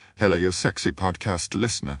Hello, you sexy podcast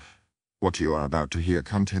listener. What you are about to hear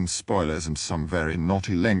contains spoilers and some very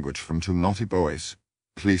naughty language from two naughty boys.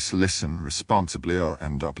 Please listen responsibly or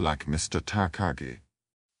end up like Mr. Takagi.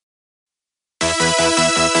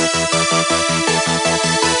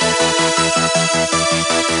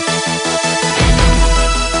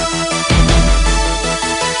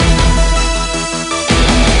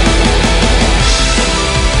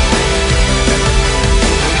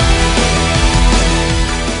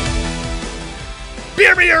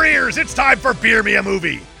 Beer me your ears! It's time for Beer Me a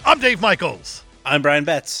Movie. I'm Dave Michaels. I'm Brian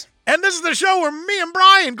Betts. And this is the show where me and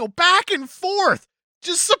Brian go back and forth,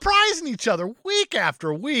 just surprising each other week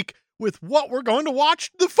after week with what we're going to watch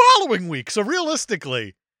the following week. So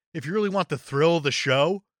realistically, if you really want the thrill of the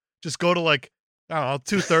show, just go to I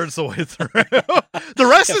don't know, 2/3 the way through. The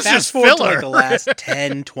rest is just filler. To the last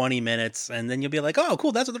 10, 20 minutes, and then you'll be like, oh,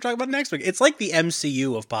 cool, that's what they're talking about next week. It's like the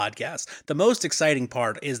MCU of podcasts. The most exciting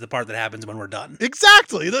part is the part that happens when we're done.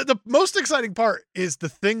 Exactly. The most exciting part is the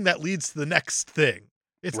thing that leads to the next thing.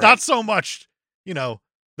 It's not so much,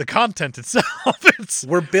 the content itself.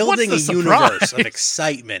 We're building a universe of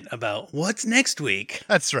excitement about what's next week.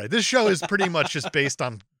 That's right. This show is pretty much just based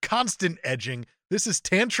on constant edging. This is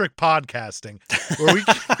tantric podcasting, where we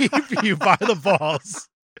keep you by the balls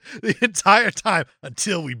the entire time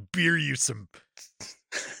until we beer you some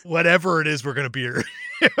whatever it is we're going to beer.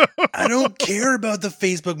 I don't care about the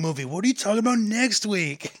Facebook movie. What are you talking about next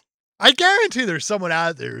week? I guarantee there's someone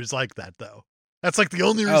out there who's like that, though. That's like the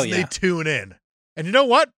only reason they tune in. And you know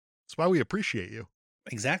what? That's why we appreciate you.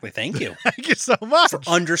 Exactly. Thank you. Thank you so much. For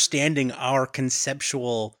understanding our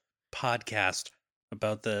conceptual podcast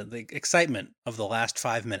about the excitement of the last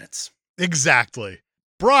 5 minutes. Exactly.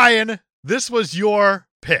 Brian, this was your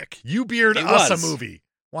pick. You beered us a movie.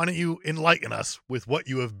 Why don't you enlighten us with what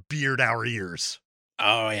you have beered our ears?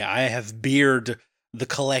 Oh, yeah. I have beered the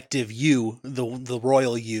collective you, the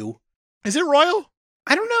royal you. Is it royal?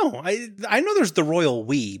 I don't know. I know there's the royal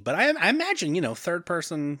we, but I imagine, third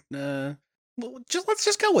person, let's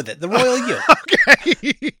just go with it. The royal you.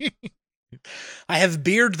 Okay. I have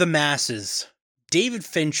beered the masses. David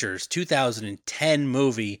Fincher's 2010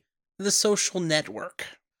 movie, The Social Network.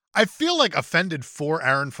 I feel offended for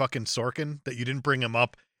Aaron fucking Sorkin that you didn't bring him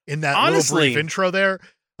up in that little brief intro there.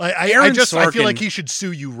 I feel like he should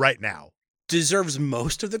sue you right now. Deserves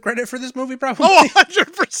most of the credit for this movie, probably. Oh,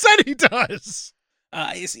 100% he does.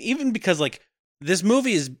 It's even because this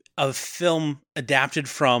movie is a film adapted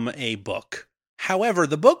from a book. However,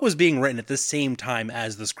 the book was being written at the same time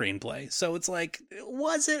as the screenplay. So it's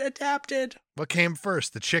was it adapted? What came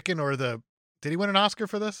first, the chicken or did he win an Oscar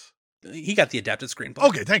for this? He got the adapted screenplay.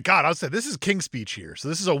 Okay, thank God. I was saying, this is King's Speech here. So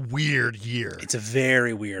this is a weird year. It's a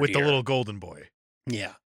very weird year. With the little golden boy.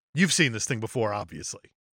 Yeah. You've seen this thing before,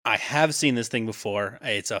 obviously. I have seen this thing before.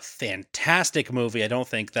 It's a fantastic movie. I don't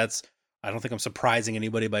think I'm surprising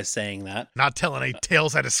anybody by saying that. Not telling any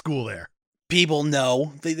tales out of school there. People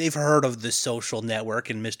know. They've heard of The Social Network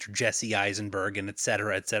and Mr. Jesse Eisenberg and et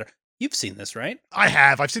cetera, et cetera. You've seen this, right? I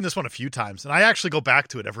have. I've seen this one a few times, and I actually go back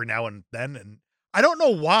to it every now and then, and I don't know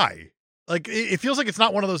why. It feels like it's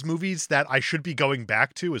not one of those movies that I should be going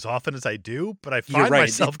back to as often as I do, but I find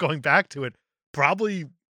myself going back to it probably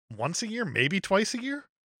once a year, maybe twice a year.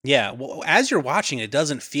 Yeah, well, as you're watching, it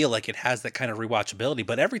doesn't feel like it has that kind of rewatchability,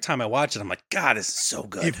 but every time I watch it, I'm like, God, this is so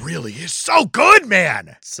good. It really is so good,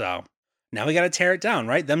 man! So, now we got to tear it down,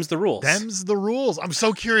 right? Them's the rules. Them's the rules. I'm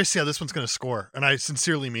so curious to see how this one's going to score, and I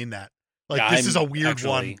sincerely mean that. This is a weird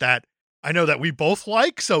one that I know that we both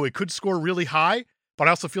like, so it could score really high, but I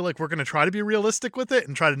also feel like we're going to try to be realistic with it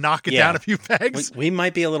and try to knock it down a few pegs. We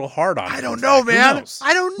might be a little hard on it. I don't know, man.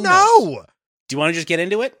 I don't know. Do you want to just get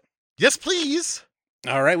into it? Yes, please.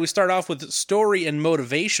 All right, we start off with story and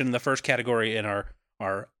motivation, the first category in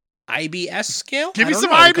our IBS scale. Give me some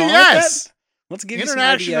IBS. Let's give you some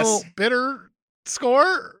International bitter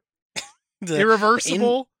score. The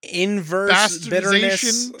irreversible inverse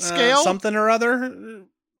bitterness scale, something or other.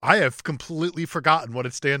 I have completely forgotten what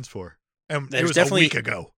it stands for. And it was definitely a week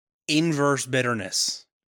ago. Inverse bitterness.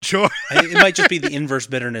 Sure. It might just be the inverse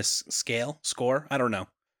bitterness score. I don't know.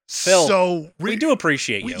 Phil, so we do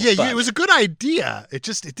appreciate you. Yeah, it was a good idea. It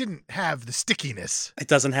didn't have the stickiness. It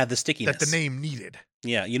doesn't have the stickiness that the name needed.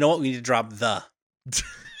 Yeah, you know what? We need to drop the.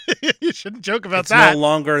 You shouldn't joke about it's that. It's no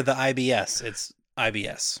longer the IBS. It's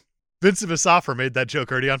IBS. Vincent Visafra made that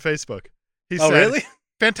joke already on Facebook. He said, really?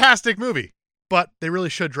 Fantastic movie, but they really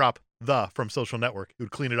should drop the from Social Network. It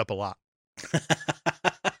would clean it up a lot.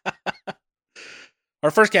 Our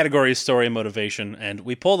first category is story and motivation, and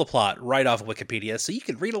we pull the plot right off of Wikipedia so you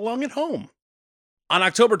can read along at home. On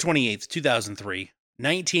October 28th, 2003,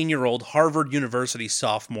 19-year-old Harvard University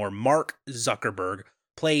sophomore Mark Zuckerberg,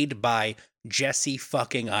 played by Jesse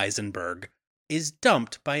fucking Eisenberg, is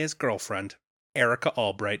dumped by his girlfriend, Erica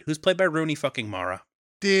Albright, who's played by Rooney fucking Mara.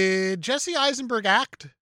 Did Jesse Eisenberg act?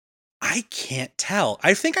 I can't tell.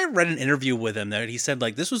 I think I read an interview with him that he said,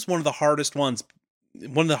 like, this was one of the hardest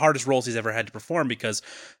roles he's ever had to perform because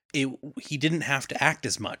he didn't have to act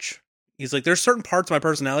as much. He's like, there's certain parts of my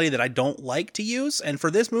personality that I don't like to use, and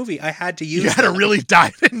for this movie, I had to use. You had to really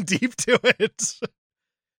dive in deep to it.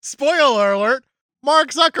 Spoiler alert: Mark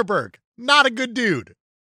Zuckerberg, not a good dude.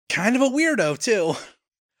 Kind of a weirdo too.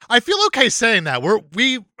 I feel okay saying that.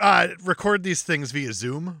 We record these things via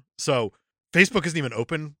Zoom, so Facebook isn't even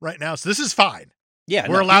open right now, so this is fine. Yeah,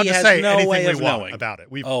 we're allowed to say anything we want about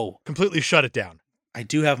it. We've completely shut it down. I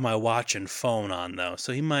do have my watch and phone on though,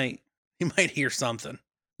 so he might hear something.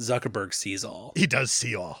 Zuckerberg sees all. He does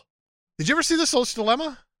see all. Did you ever see The Social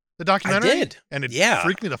Dilemma? The documentary? I did. And it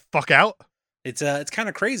freaked me the fuck out. It's kind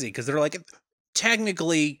of crazy because they're like,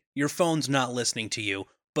 technically your phone's not listening to you,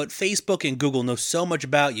 but Facebook and Google know so much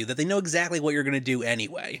about you that they know exactly what you're going to do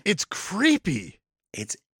anyway. It's creepy.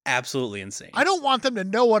 It's absolutely insane. I don't want them to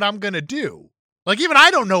know what I'm going to do. Like, even I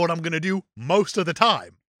don't know what I'm going to do most of the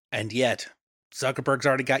time. And yet, Zuckerberg's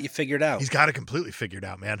already got you figured out. He's got it completely figured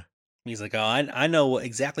out, man. He's like, oh, I know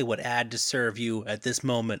exactly what ad to serve you at this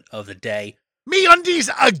moment of the day. MeUndies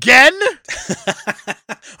again?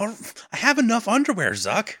 I have enough underwear,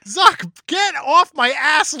 Zuck. Zuck, get off my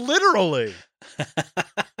ass, literally.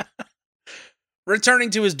 Returning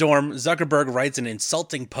to his dorm, Zuckerberg writes an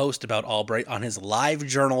insulting post about Albright on his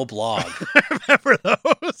LiveJournal blog. Remember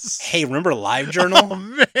those? Hey, remember LiveJournal? Oh,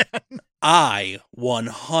 man. I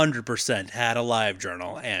 100% had a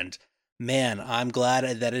LiveJournal, and man, I'm glad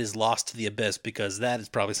that it is lost to the abyss because that is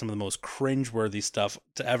probably some of the most cringeworthy stuff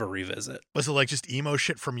to ever revisit. Was it like just emo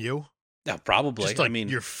shit from you? Yeah, probably. Just like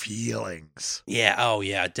your feelings. Yeah, oh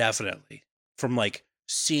yeah, definitely. From like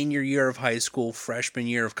senior year of high school, freshman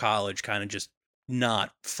year of college, kind of just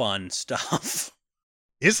not fun stuff.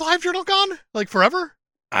 Is LiveJournal gone? Like forever?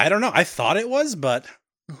 I don't know. I thought it was, but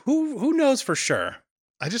who knows for sure?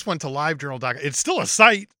 I just went to LiveJournal.com. It's still a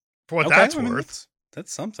site for what that's worth.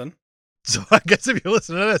 That's something. So I guess if you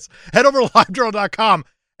listen to this, head over to LiveJournal.com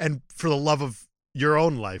and for the love of your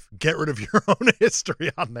own life, get rid of your own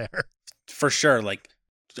history on there. For sure. Like,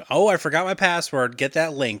 oh, I forgot my password. Get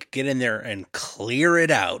that link, get in there and clear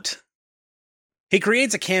it out. He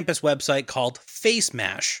creates a campus website called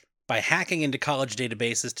FaceMash by hacking into college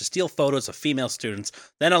databases to steal photos of female students,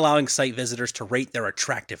 then allowing site visitors to rate their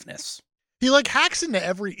attractiveness. He like hacks into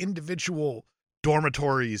every individual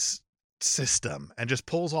dormitory's system and just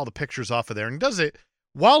pulls all the pictures off of there and does it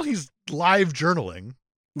while he's live journaling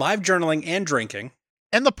and drinking.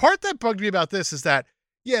 And the part that bugged me about this is that,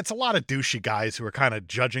 yeah, it's a lot of douchey guys who are kind of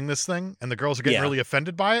judging this thing and the girls are getting really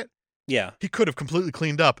offended by it. Yeah. He could have completely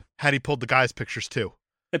cleaned up had he pulled the guys' pictures too.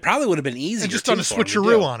 It probably would have been easier. And just done a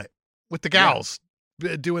switcheroo on it with the gals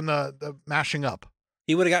doing the mashing up.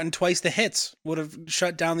 He would have gotten twice the hits, would have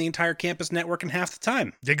shut down the entire campus network in half the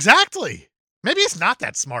time. Exactly. Maybe he's not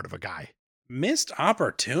that smart of a guy. Missed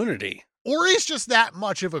opportunity. Or he's just that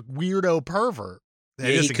much of a weirdo pervert. Yeah,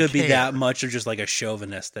 he could be that much of just like a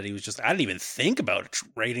chauvinist that he was just, I didn't even think about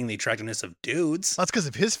rating the attractiveness of dudes. That's because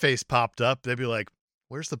if his face popped up, they'd be like,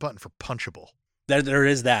 where's the button for punchable? There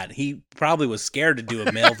is that. He probably was scared to do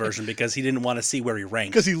a male version because he didn't want to see where he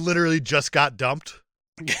ranked. Because he literally just got dumped.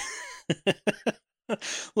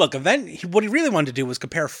 Look, what he really wanted to do was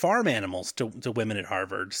compare farm animals to women at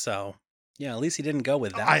Harvard. So, yeah, at least he didn't go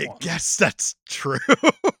with that I guess that's true.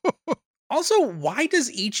 Also, why does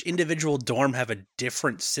each individual dorm have a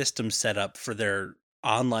different system set up for their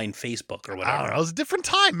online Facebook or whatever? I don't know. It was a different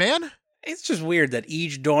time, man. It's just weird that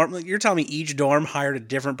each dorm, you're telling me each dorm hired a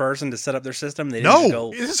different person to set up their system? They didn't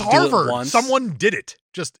go this is Harvard. Once? Someone did it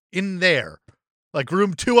just in there. Like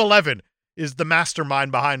room 211 is the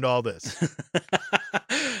mastermind behind all this.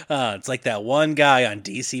 It's like that one guy on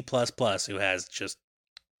DC++ who has just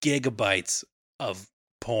gigabytes of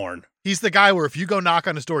porn. He's the guy where if you go knock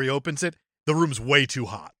on his door, he opens it, the room's way too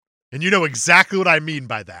hot. And you know exactly what I mean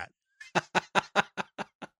by that.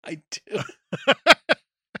 I do.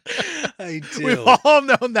 I do. We've all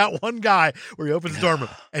known that one guy where he opens the dorm room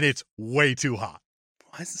and it's way too hot.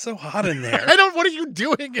 Why is it so hot in there? What are you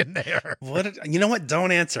doing in there? You know what?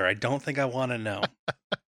 Don't answer. I don't think I want to know.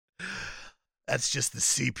 That's just the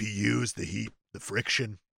CPUs, the heat, the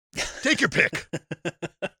friction. Take your pick.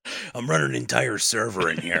 I'm running an entire server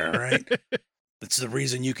in here, all right? That's the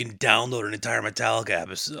reason you can download an entire Metallica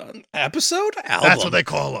episode? Album. That's what they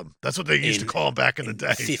call them. That's what they used to call them back in the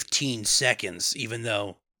day. 15 seconds, even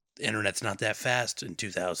though The internet's not that fast in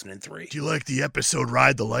 2003. Do you like the episode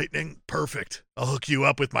Ride the Lightning? Perfect. I'll hook you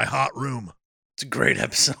up with my hot room. It's a great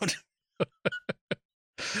episode.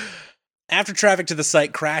 After traffic to the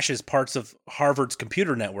site crashes parts of Harvard's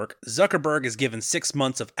computer network, Zuckerberg is given 6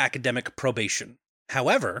 months of academic probation.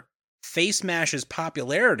 However, Face Mash's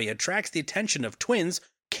popularity attracts the attention of twins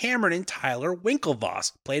Cameron and Tyler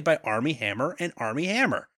Winklevoss, played by Armie Hammer and Armie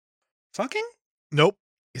Hammer. Fucking? Nope.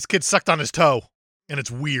 His kid sucked on his toe, and it's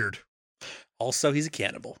weird. Also, he's a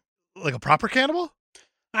cannibal. Like a proper cannibal?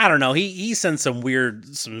 I don't know. He sent some weird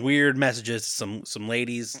messages to some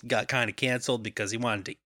ladies, got kind of canceled because he wanted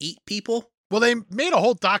to eat people. Well, they made a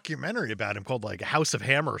whole documentary about him called like House of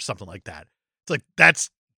Hammer or something like that. It's like, that's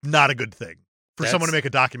not a good thing. For someone to make a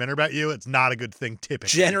documentary about you, it's not a good thing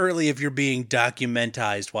typically. Generally, if you're being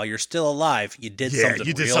documentized while you're still alive, you did something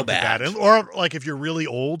real bad. Or like if you're really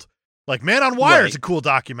old, like Man on Wire is a cool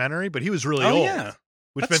documentary, but he was really old. Yeah.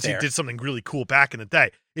 Which means he did something really cool back in the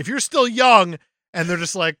day. If you're still young and they're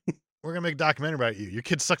just like, we're going to make a documentary about you. Your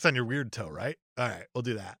kid sucks on your weird toe, right? All right, we'll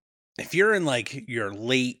do that. If you're in like your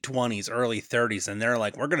late 20s, early 30s, and they're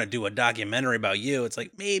like, we're going to do a documentary about you, it's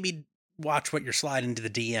like, maybe watch what you're sliding into the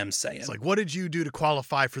DMs saying. It's like, what did you do to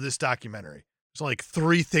qualify for this documentary? There's like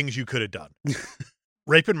 3 things you could have done.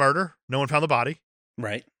 Rape and murder. No one found the body.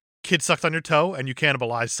 Right. Kid sucked on your toe and you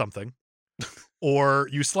cannibalized something. Or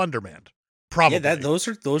you Slenderman. Probably. Yeah, those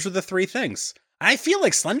are the 3 things. I feel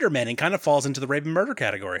like Slenderman kind of falls into the rape and murder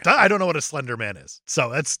category. I don't know what a Slenderman is. So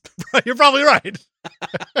that's, you're probably right.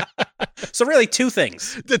 So really 2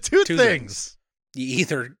 things. The two things. You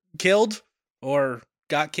either killed or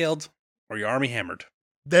got killed or you're Armie Hammered.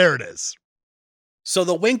 There it is. So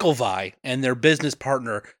the Winklevi and their business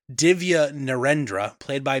partner, Divya Narendra,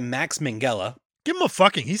 played by Max Minghella. Give him a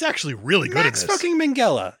fucking, he's actually really good at this. Max fucking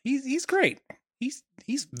Minghella. He's great. He's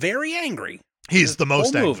very angry. He's the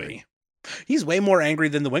most angry. Movie. He's way more angry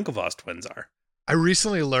than the Winklevoss twins are. I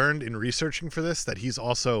recently learned in researching for this that he's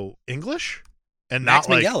also English and Max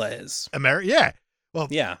not like Minghella is. Yeah. Well,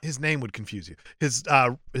 yeah. His name would confuse you. His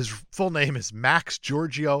full name is Max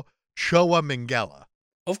Giorgio Showa Minghella.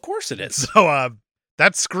 Of course it is. So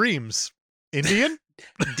that screams Indian.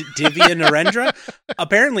 Divya Narendra.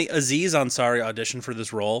 Apparently, Aziz Ansari auditioned for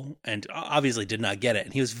this role and obviously did not get it.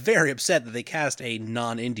 And he was very upset that they cast a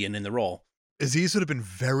non-Indian in the role. Aziz would have been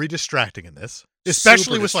very distracting in this,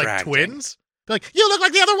 especially with like twins. Be like, you look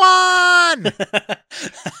like the other one.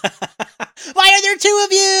 Why are there 2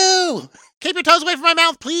 of you? Keep your toes away from my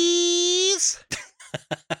mouth, please.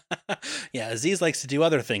 Yeah, Aziz likes to do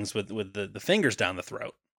other things with the fingers down the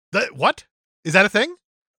throat. What? Is that a thing?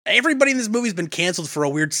 Everybody in this movie's been canceled for a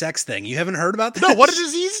weird sex thing. You haven't heard about this? No, what did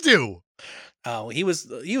Aziz do? Oh, he was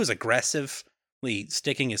aggressively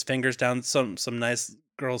sticking his fingers down some nice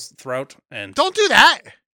girl's throat, and don't do that.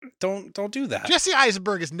 Don't do that. Jesse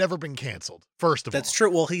Eisenberg has never been canceled. First of all, that's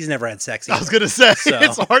true. Well, he's never had sex either. I was gonna say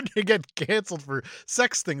it's hard to get canceled for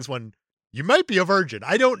sex things when you might be a virgin.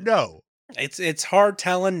 I don't know. It's hard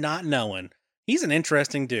telling, not knowing. He's an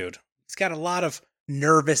interesting dude. He's got a lot of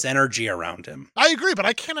nervous energy around him. I agree, but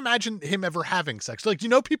I can't imagine him ever having sex. Like, do you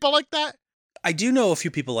know people like that? I do know a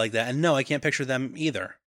few people like that, and no, I can't picture them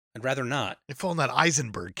either. I'd rather not. They fall in that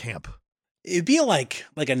Eisenberg camp. It'd be like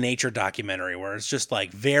a nature documentary where it's just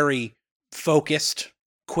like very focused,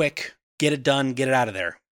 quick, get it done, get it out of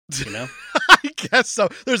there. You know? I guess so.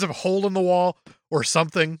 There's a hole in the wall or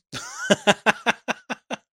something.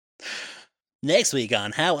 Next week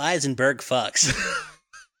on How Eisenberg Fucks.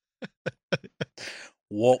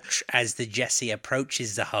 Watch as the Jesse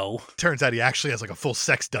approaches the hole. Turns out he actually has like a full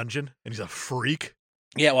sex dungeon and he's a freak.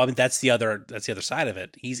 Yeah, well, I mean that's the other side of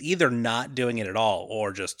it. He's either not doing it at all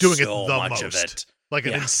or just doing so it the much most. of it. Like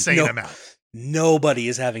an insane amount. Nobody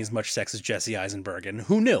is having as much sex as Jesse Eisenberg, and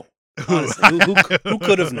who knew? Honestly, who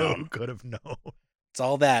could have known? Who could have known? It's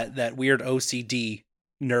all that weird OCD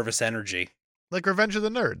nervous energy. Like Revenge of the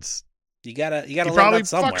Nerds. You gotta he learn probably that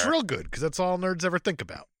somewhere. fucks real good because that's all nerds ever think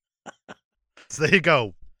about. So there you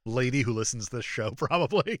go, lady who listens to this show,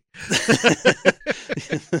 probably.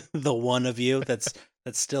 The one of you that's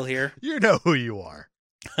still here. You know who you are.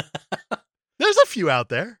 There's a few out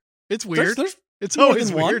there. It's weird. It's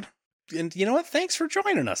always weird. And you know what? Thanks for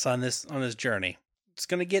joining us on this journey. It's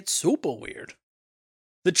gonna get super weird.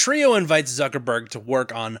 The trio invites Zuckerberg to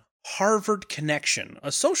work on Harvard Connection,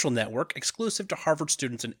 a social network exclusive to Harvard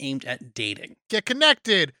students and aimed at dating. Get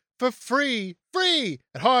connected for free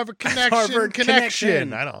at Harvard Connection. Harvard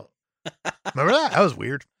Connection. I don't remember that. That was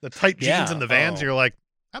weird. The tight jeans and the Vans. You're like,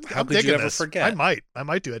 I'm could you ever this. Forget? I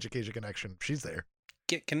might do Education Connection. She's there.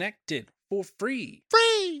 Get connected for free.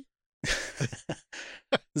 Free.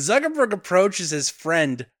 Zuckerberg approaches his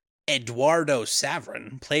friend Eduardo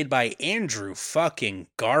Saverin, played by Andrew fucking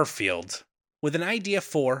Garfield, with an idea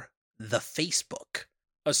for the Facebook,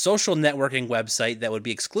 a social networking website that would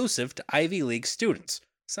be exclusive to Ivy League students.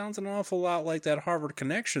 Sounds an awful lot like that Harvard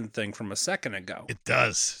Connection thing from a second ago. It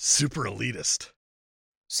does. Super elitist.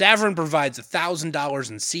 Saverin provides $1,000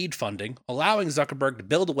 in seed funding, allowing Zuckerberg to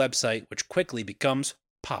build a website which quickly becomes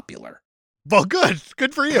popular. Well, good.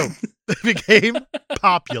 Good for you. It became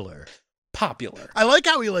popular. Popular. I like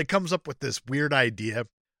how he comes up with this weird idea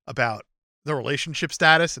about the relationship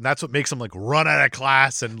status, and that's what makes him run out of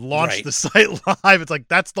class and launch the site live. It's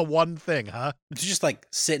that's the one thing, huh? It's just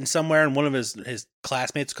sitting somewhere, and one of his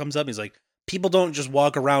classmates comes up and he's like, people don't just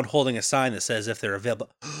walk around holding a sign that says if they're available.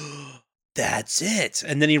 That's it.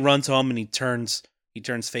 And then he runs home and he turns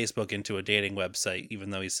Facebook into a dating website, even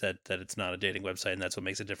though he said that it's not a dating website, and that's what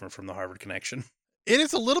makes it different from the Harvard Connection. It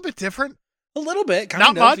is a little bit different. A little bit, kind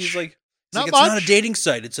not of. Much. He's not it's much. not a dating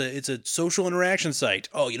site. It's a social interaction site.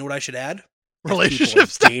 Oh, you know what I should add?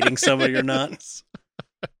 Relationships. Dating somebody or not.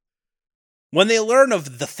 When they learn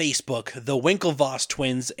of the Facebook, the Winklevoss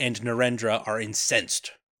twins and Narendra are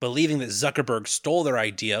incensed, believing that Zuckerberg stole their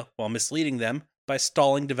idea while misleading them by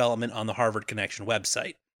stalling development on the Harvard Connection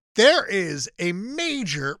website. There is a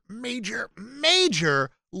major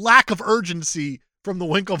lack of urgency from the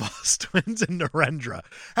Winklevoss twins and Narendra.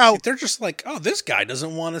 How they're just oh, this guy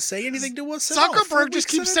doesn't want to say anything to us at all. Zuckerberg just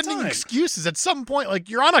keeps sending excuses. At some point,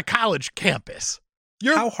 you're on a college campus.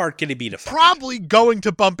 How hard can it be to find? Probably going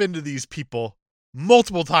to bump into these people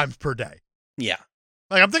multiple times per day. Yeah.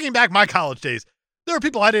 I'm thinking back my college days. There are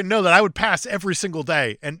people I didn't know that I would pass every single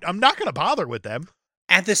day, and I'm not going to bother with them.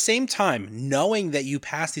 At the same time, knowing that you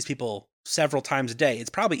pass these people several times a day,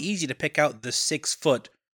 it's probably easy to pick out the 6-foot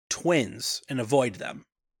twins and avoid them.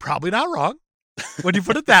 Probably not wrong when you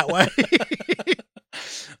put it that way.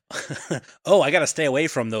 Oh, I got to stay away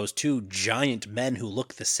from those 2 giant men who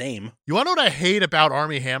look the same. You want to know what I hate about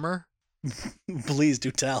Armie Hammer? Please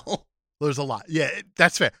do tell. There's a lot. Yeah,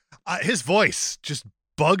 that's fair. His voice just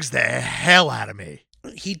bugs the hell out of me.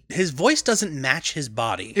 His voice doesn't match his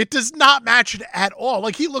body. It does not match it at all.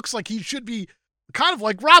 He looks like he should be kind of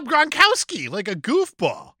like Rob Gronkowski, like a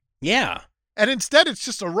goofball. Yeah. And instead, it's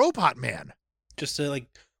just a robot man. Just like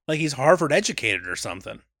he's Harvard educated or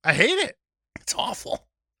something. I hate it. It's awful.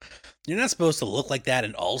 You're not supposed to look like that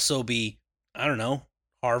and also be, I don't know,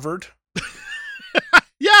 Harvard.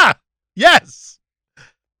 Yeah. Yes.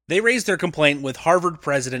 They raised their complaint with Harvard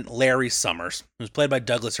president Larry Summers, who's played by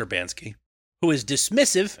Douglas Urbanski, who is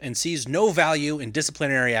dismissive and sees no value in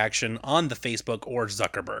disciplinary action on the Facebook or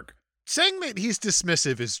Zuckerberg. Saying that he's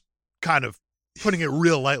dismissive is kind of putting it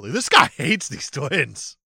real lightly. This guy hates these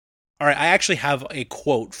twins. All right, I actually have a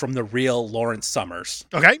quote from the real Lawrence Summers,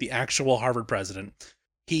 okay, the actual Harvard president.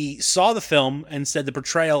 He saw the film and said the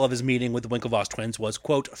portrayal of his meeting with the Winklevoss twins was,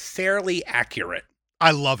 quote, fairly accurate.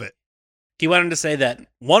 I love it. He went on to say that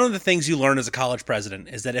one of the things you learn as a college president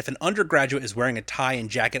is that if an undergraduate is wearing a tie and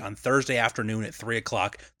jacket on Thursday afternoon at 3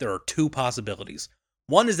 o'clock, there are 2 possibilities.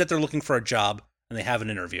 One is that they're looking for a job and they have an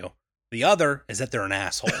interview. The other is that they're an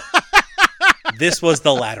asshole. This was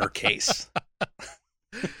the latter case.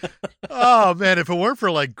 Oh, man, if it weren't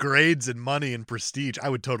for grades and money and prestige, I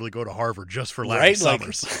would totally go to Harvard just for Larry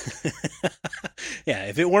Summers. Yeah,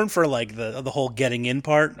 if it weren't for the whole getting in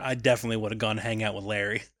part, I definitely would have gone hang out with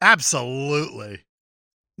Larry. Absolutely.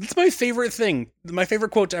 It's my favorite thing. My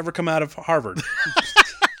favorite quote to ever come out of Harvard.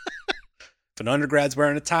 If an undergrad's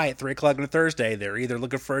wearing a tie at 3 o'clock on a Thursday, they're either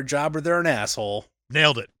looking for a job or they're an asshole.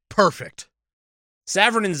 Nailed it. Perfect.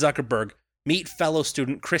 Saverin and Zuckerberg meet fellow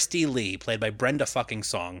student Christy Lee, played by Brenda fucking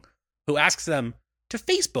Song, who asks them to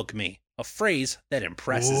Facebook me, a phrase that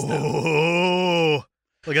impresses them. Oh,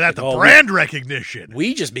 look at that, the brand recognition.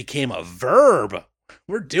 We just became a verb.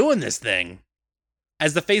 We're doing this thing.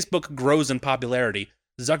 As the Facebook grows in popularity,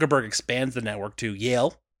 Zuckerberg expands the network to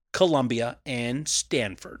Yale, Columbia, and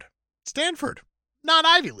Stanford. Stanford, not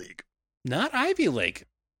Ivy League. Not Ivy League.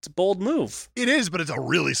 It's a bold move. It is, but it's a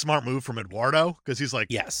really smart move from Eduardo, because he's like,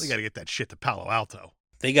 yes, we got to get that shit to Palo Alto.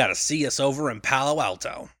 They got to see us over in Palo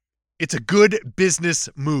Alto. It's a good business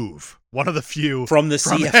move. One of the few from the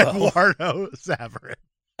CFO. Eduardo Saverin.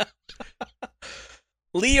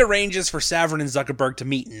 Lee arranges for Saverin and Zuckerberg to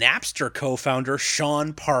meet Napster co-founder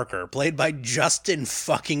Sean Parker, played by Justin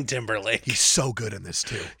fucking Timberlake. He's so good in this,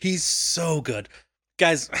 too. He's so good.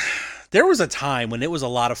 Guys, there was a time when it was a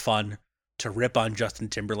lot of fun to rip on Justin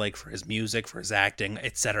Timberlake for his music, for his acting,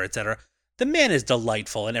 etc., etc. The man is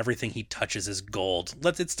delightful, and everything he touches is gold.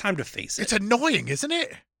 It's time to face it. It's annoying, isn't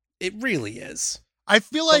it? It really is. I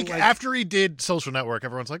feel like after he did Social Network,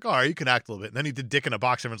 everyone's like, oh, you can act a little bit. And then he did Dick in a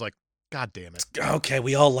Box. Everyone's like, God damn it. Okay,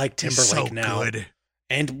 we all like He's Timberlake so now. good.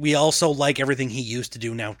 And we also like everything he used to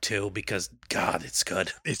do now, too, because, God, it's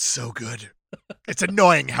good. It's so good. It's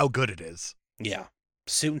annoying how good it is. Yeah.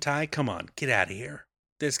 Suit and tie? Come on, get out of here.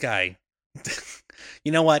 This guy.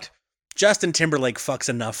 You know what? Justin Timberlake fucks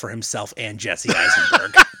enough for himself and Jesse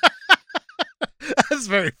Eisenberg. That's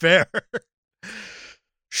very fair.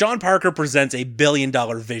 Sean Parker presents a $1 billion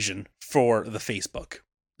vision for the Facebook.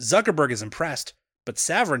 Zuckerberg is impressed, but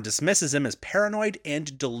Saverin dismisses him as paranoid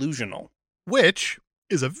and delusional. Which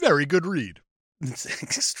is a very good read. It's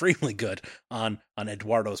extremely good on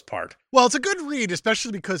Eduardo's part. Well, it's a good read,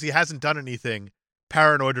 especially because he hasn't done anything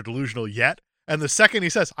paranoid or delusional yet. And the second he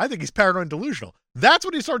says, I think he's paranoid and delusional, that's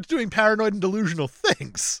when he starts doing paranoid and delusional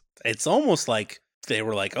things. It's almost like they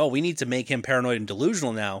were like, oh, we need to make him paranoid and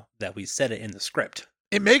delusional now that we said it in the script.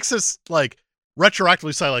 It makes us, like,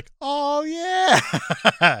 retroactively say, like, oh,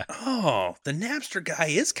 yeah. Oh, the Napster guy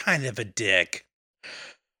is kind of a dick.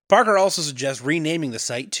 Parker also suggests renaming the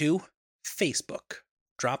site to Facebook.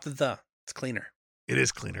 Drop the. It's cleaner. It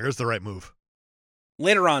is cleaner. It's the right move.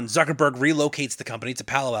 Later on, Zuckerberg relocates the company to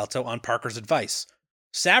Palo Alto on Parker's advice.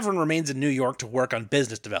 Saverin remains in New York to work on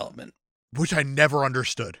business development. Which I never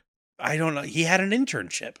understood. I don't know. He had an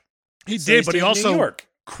internship. He So did, but he stayed in New also York.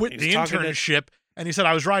 quit He the was talking to- internship, and he said,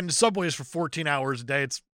 I was riding subways for 14 hours a day.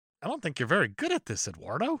 I don't think you're very good at this,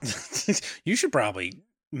 Eduardo. You should probably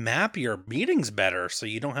map your meetings better so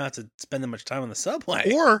you don't have to spend that much time on the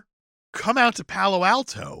subway. Or come out to Palo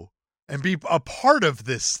Alto and be a part of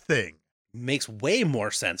this thing. Makes way more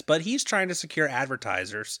sense. But he's trying to secure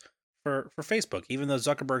advertisers for Facebook, even though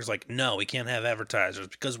Zuckerberg's like, no, we can't have advertisers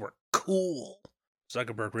because we're cool.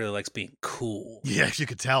 Zuckerberg really likes being cool Yeah, you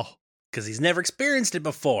could tell. because he's never experienced it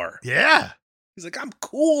before. Yeah. He's like, I'm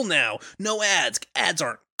cool now. No ads. Ads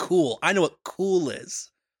aren't cool. I know what cool is.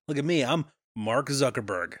 Look at me. I'm Mark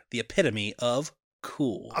Zuckerberg, the epitome of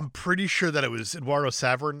cool. I'm pretty sure that it was Eduardo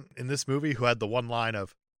Saverin in this movie who had the one line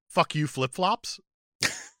of, fuck you flip-flops.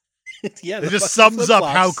 Yeah, It the just fucking sums up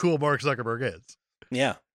how flip-flops. cool Mark Zuckerberg is.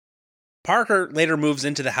 Yeah. Parker later moves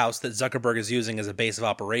into the house that Zuckerberg is using as a base of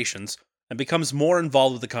operations and becomes more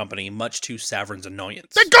involved with the company, much to Saverin's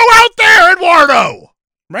annoyance. Then go out there, Eduardo!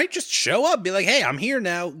 Right? Just show up. Be like, hey, I'm here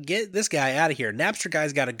now. Get this guy out of here. Napster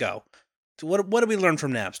guy's got to go. So what did we learn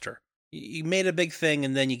from Napster? You made a big thing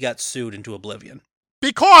and then you got sued into oblivion.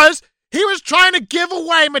 Because he was trying to give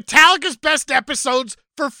away Metallica's best episodes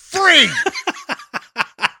for free.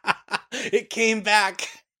 It came back.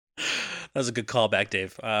 That was a good callback,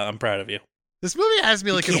 Dave. I'm proud of you. This movie has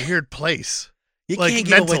me like in a can't- weird place. You Like, can't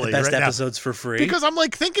give away the mentally best right now. episodes for free. Because I'm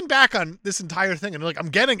like thinking back on this entire thing and like I'm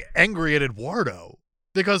getting angry at Eduardo.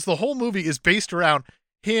 Because the whole movie is based around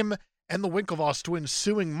him and the Winklevoss twins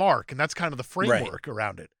suing Mark, and that's kind of the framework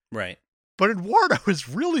around it. Right. But Eduardo is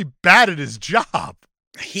really bad at his job.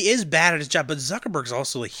 He is bad at his job, but Zuckerberg's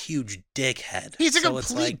also a huge dickhead. He's a So it's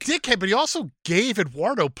complete like, dickhead, but he also gave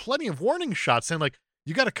Eduardo plenty of warning shots saying, like,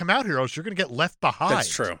 you got to come out here or else you're going to get left behind.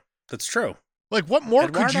 That's true. That's true. Like, what more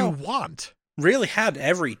could you Eduardo- want? Really had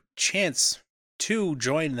every chance to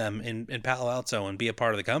join them in Palo Alto and be a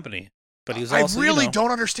part of the company. But he was also, I really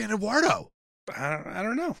don't understand Eduardo. I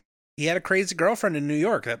don't know. He had a crazy girlfriend in New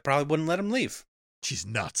York that probably wouldn't let him leave. She's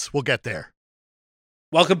nuts. We'll get there.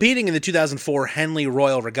 While competing in the 2004 Henley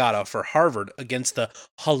Royal Regatta for Harvard against the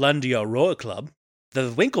Hollandia Royal Club,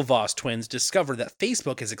 the Winklevoss twins discover that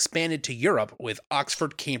Facebook has expanded to Europe with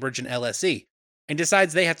Oxford, Cambridge, and LSE, and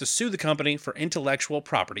decides they have to sue the company for intellectual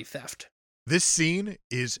property theft. This scene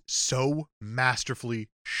is so masterfully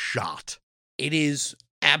shot. It is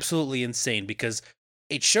absolutely insane because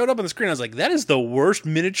it showed up on the screen. I was like, that is the worst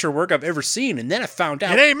miniature work I've ever seen. And then I found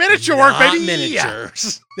out It ain't miniature work, not baby.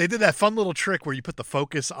 miniatures. They did that fun little trick where you put the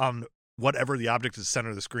focus on whatever the object is center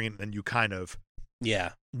of the screen, and you kind of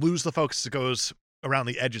Yeah. lose the focus that goes around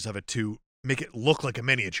the edges of it to make it look like a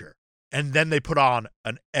miniature. And then they put on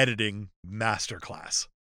an editing masterclass.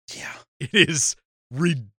 Yeah. It is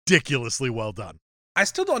ridiculously well done. I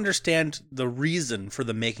still don't understand the reason for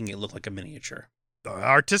the making it look like a miniature.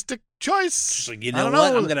 Artistic choice. Just like, you I know don't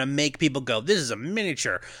what? know. I'm going to make people go, this is a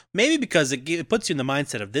miniature. Maybe because it puts you in the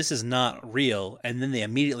mindset of this is not real. And then they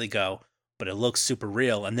immediately go, but it looks super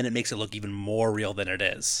real. And then it makes it look even more real than it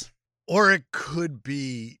is. Or it could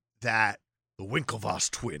be that the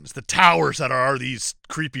Winklevoss twins, the towers that are these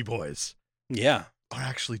creepy boys, Yeah. are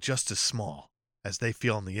actually just as small as they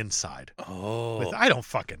feel on the inside. Oh. I don't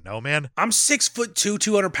fucking know, man. I'm 6'2",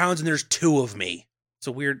 200 pounds, and there's two of me. It's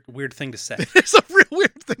a weird thing to say. It's a real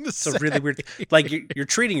weird thing to say. It's a really weird thing. Like you're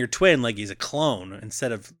treating your twin like he's a clone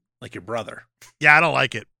instead of like your brother. Yeah, I don't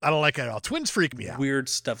like it. I don't like it at all. Twins freak me out. Weird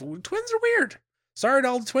stuff. Twins are weird. Sorry to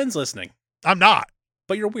all the twins listening, I'm not.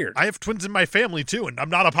 but you're weird. I have twins in my family too, and I'm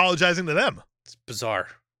not apologizing to them. It's bizarre.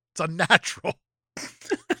 It's unnatural.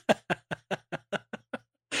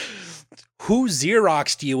 Who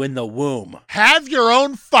Xeroxed you in the womb? Have your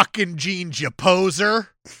own fucking genes, you poser.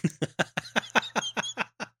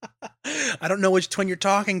 I don't know which twin you're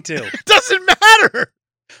talking to. It doesn't matter.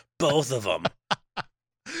 Both of them.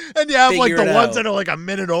 And you have like Figure the it ones out. that are like a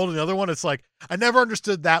minute old, and the other one, it's like, I never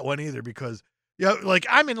understood that one either because, like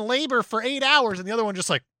I'm in labor for 8 hours, and the other one just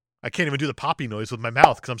like, I can't even do the poppy noise with my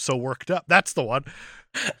mouth because I'm so worked up. That's the one.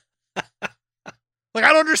 Like, I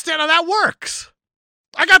don't understand how that works.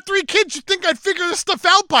 I got 3 kids. You'd think I'd figure this stuff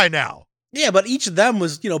out by now. Yeah, but each of them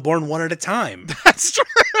was, born one at a time. That's true.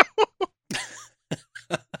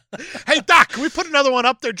 Hey, Doc, can we put another one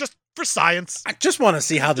up there just for science? I just want to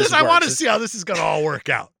see how this works. I want to see how this is going to all work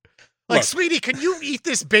out. Like, Look. sweetie, can you eat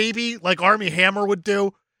this baby like Army Hammer would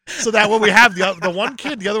do? So that when we have the one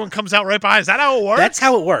kid, the other one comes out right behind. Is that how it works? That's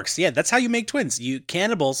how it works. Yeah, that's how you make twins.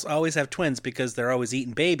 Cannibals always have twins because they're always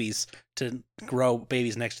eating babies to grow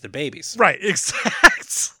babies next to their babies. Right,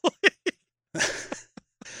 exactly.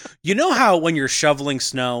 You know how when you're shoveling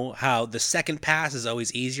snow, how the second pass is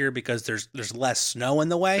always easier because there's less snow in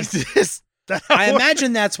the way? I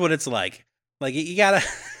imagine that's what it's like. Like you gotta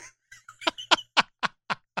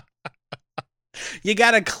you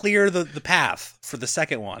gotta clear the path for the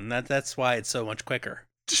second one. That's why it's so much quicker.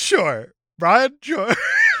 Sure, Brian, sure.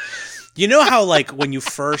 You know how like when you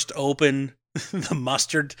first open the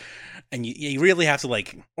mustard and you really have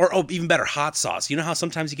to or even better, hot sauce. You know how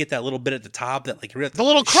sometimes you get that little bit at the top that like you really have to The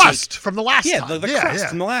little shake? crust from the last time. The crust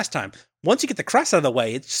from the last time. Once you get the crust out of the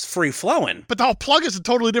way, it's just free flowing. But the whole plug is a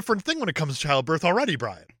totally different thing when it comes to childbirth already,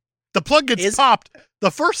 Brian. The plug gets popped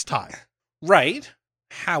the first time. Right.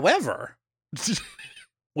 However,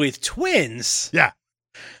 with twins, yeah,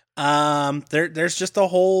 there's just a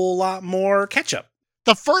whole lot more ketchup.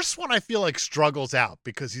 The first one I feel like struggles out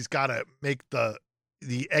because he's got to make the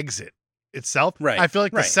exit itself. Right. I feel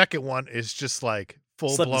like the second one is just like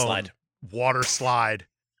full blown water slide.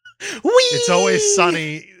 Whee! It's always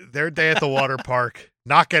sunny. Their day at the water park,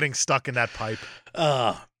 not getting stuck in that pipe.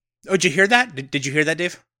 Oh, did you hear that? Did you hear that,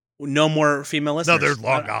 Dave? No more female listeners. No, they're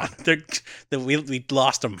long gone. We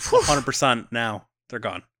lost them 100% now. They're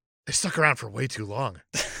gone. They stuck around for way too long.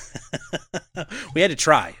 We had to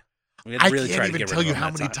try. We had to really I try can't to even get tell rid you of them how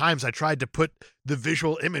that many time. times I tried to put the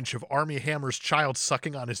visual image of Army Hammer's child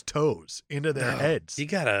sucking on his toes into their heads. You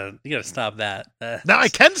gotta stop that. Now I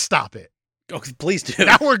can stop it. Oh, please do.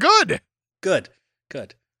 Now we're good. Good.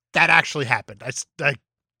 That actually happened. I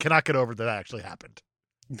cannot get over that actually happened.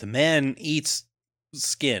 The man eats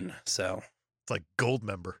skin, so. It's like gold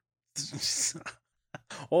member.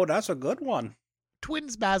 Oh, that's a good one.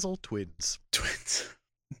 Twins, Basil, twins. Twins.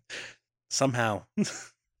 Somehow.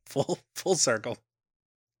 Full circle.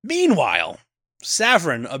 Meanwhile,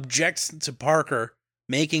 Saverin objects to Parker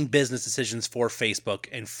making business decisions for Facebook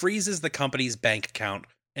and freezes the company's bank account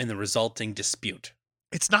in the resulting dispute.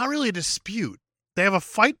 It's not really a dispute. They have a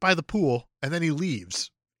fight by the pool, and then he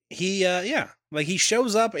leaves. He, he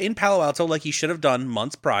shows up in Palo Alto like he should have done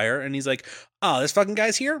months prior, and he's like, oh, this fucking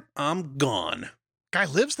guy's here? I'm gone. Guy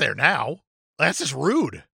lives there now. That's just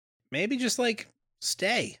rude. Maybe just,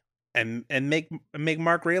 stay and make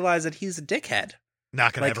Mark realize that he's a dickhead.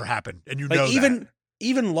 Not gonna ever happen, and you know that.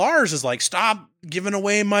 Even Lars is like, stop giving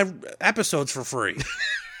away my episodes for free.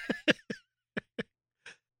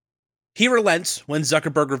 He relents when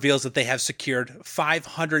Zuckerberg reveals that they have secured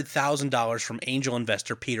 $500,000 from angel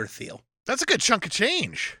investor Peter Thiel. That's a good chunk of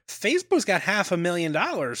change. Facebook's got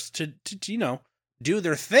 $500,000 to do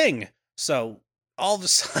their thing. So all of a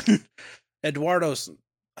sudden, Eduardo's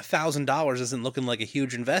 $1,000 isn't looking like a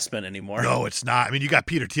huge investment anymore. No, it's not. I mean, you got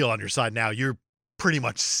Peter Thiel on your side now. You're pretty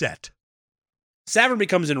much set. Saverin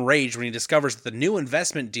becomes enraged when he discovers that the new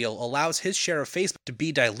investment deal allows his share of Facebook to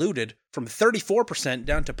be diluted from 34%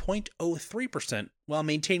 down to 0.03% while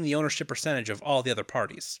maintaining the ownership percentage of all the other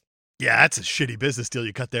parties. Yeah, that's a shitty business deal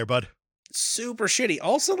you cut there, bud. Super shitty.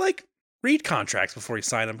 Also, read contracts before you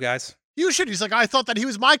sign them, guys. You should. He's like, I thought that he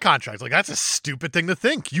was my contract. Like, that's a stupid thing to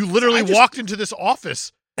think. You literally walked into this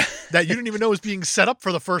office that you didn't even know was being set up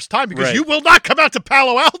for the first time because you will not come out to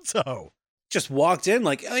Palo Alto. Just walked in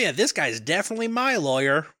like, oh yeah, this guy's definitely my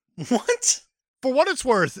lawyer. What? For what it's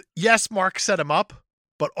worth, yes, Mark set him up,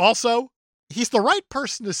 but also he's the right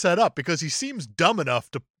person to set up because he seems dumb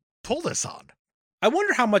enough to pull this on. I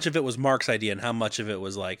wonder how much of it was Mark's idea and how much of it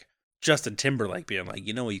was Justin Timberlake being like,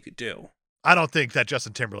 you know what you could do. I don't think that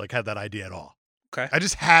Justin Timberlake had that idea at all. Okay. I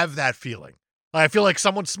just have that feeling. I feel like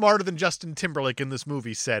someone smarter than Justin Timberlake in this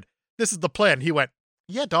movie said, this is the plan. He went,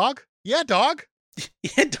 yeah, dog. Yeah, dog.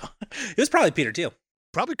 It was probably Peter Thiel.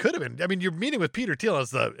 Probably could have been. I mean, you're meeting with Peter Thiel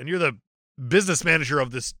and you're the business manager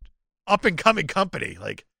of this up and coming company.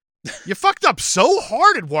 Like, you fucked up so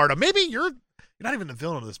hard, Eduardo. Maybe you're not even the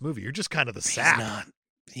villain of this movie. You're just kind of the sap.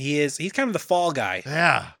 He's not. He's kind of the fall guy.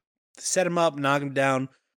 Yeah. Set him up, knock him down.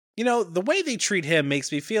 You know, the way they treat him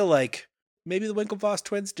makes me feel like maybe the Winklevoss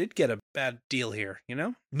twins did get a bad deal here, you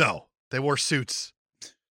know? No, they wore suits.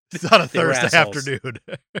 It's on a Thursday afternoon.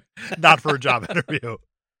 Not for a job interview.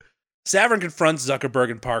 Savrin confronts Zuckerberg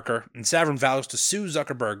and Parker, and Savrin vows to sue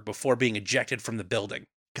Zuckerberg before being ejected from the building.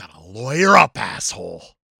 Gotta lawyer up, asshole.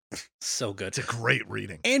 So good. It's a great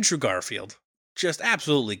reading. Andrew Garfield, just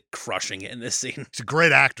absolutely crushing it in this scene. He's a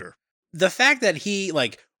great actor. The fact that he,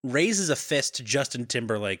 raises a fist to Justin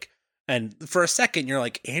Timberlake, and for a second you're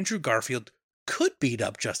like, Andrew Garfield could beat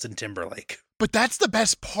up Justin Timberlake. But that's the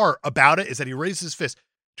best part about it, is that he raises his fist.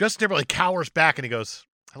 Justin Timberlake cowers back and he goes,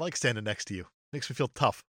 I like standing next to you. Makes me feel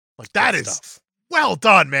tough. Like, that is stuff. Well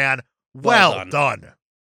done, man. Well done.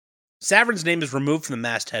 Savrin's name is removed from the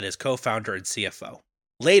masthead as co-founder and CFO.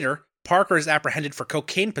 Later, Parker is apprehended for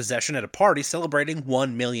cocaine possession at a party celebrating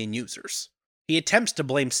 1 million users. He attempts to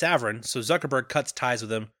blame Savrin, so Zuckerberg cuts ties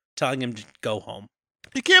with him, telling him to go home.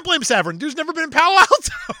 You can't blame Savrin. Dude's never been in Palo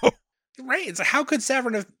Alto. Right? It's like, how could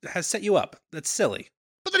Savrin have set you up? That's silly.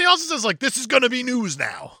 But then he also says, this is going to be news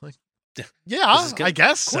now. Like, yeah, I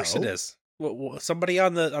guess so. Of course it is. Somebody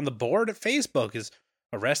on the board at Facebook is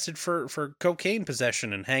arrested for cocaine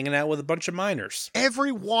possession and hanging out with a bunch of minors.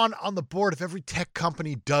 Everyone on the board of every tech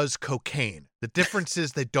company does cocaine. The difference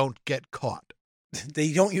is they don't get caught.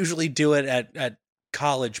 They don't usually do it at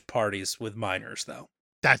college parties with minors, though.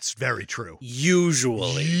 That's very true.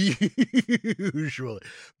 Usually.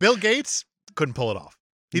 Bill Gates couldn't pull it off.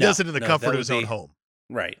 He does it in the comfort of his own home.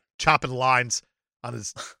 Right. Chopping lines on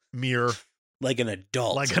his mirror. Like an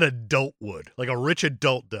adult. Like an adult would. Like a rich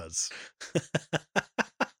adult does. He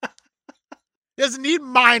doesn't need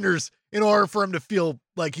minors in order for him to feel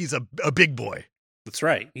like he's a big boy. That's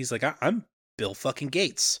right. He's like, I'm Bill fucking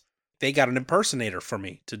Gates. They got an impersonator for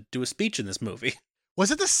me to do a speech in this movie. Was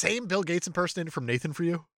it the same Bill Gates impersonator from Nathan for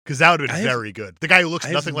You? Because that would have been very good. The guy who looks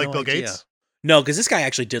nothing like Bill Gates? No, because this guy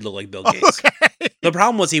actually did look like Bill Gates. Okay. The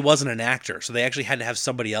problem was he wasn't an actor, so they actually had to have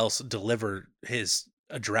somebody else deliver his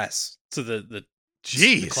address to the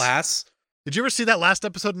class. Did you ever see that last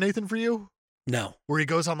episode of Nathan for You? No. Where he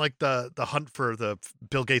goes on the hunt for the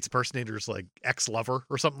Bill Gates impersonator's ex-lover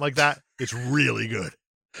or something like that? It's really good.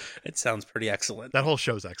 It sounds pretty excellent. That whole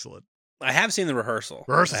show's excellent. I have seen the rehearsal.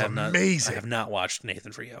 Rehearsal's amazing. I have not watched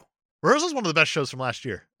Nathan for You. Rehearsal's one of the best shows from last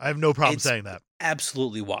year. I have no problem saying that.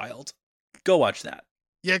 Absolutely wild. Go watch that.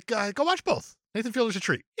 Yeah, go watch both. Nathan Fielder's a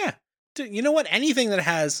treat. Yeah. You know what? Anything that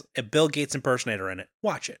has a Bill Gates impersonator in it,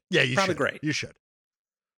 watch it. Yeah, you Probably should. Great. You should.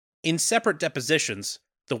 In separate depositions,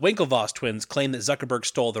 the Winklevoss twins claim that Zuckerberg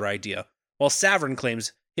stole their idea, while Savrin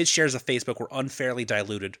claims his shares of Facebook were unfairly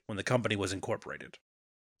diluted when the company was incorporated.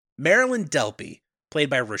 Marilyn Delpy, played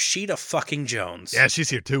by Rashida fucking Jones. Yeah, she's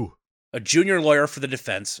here too. A junior lawyer for the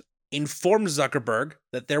defense, informed Zuckerberg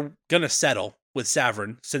that they're gonna settle with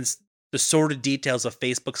Savrin since the sordid details of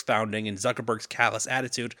Facebook's founding and Zuckerberg's callous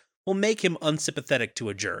attitude will make him unsympathetic to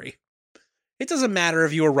a jury. It doesn't matter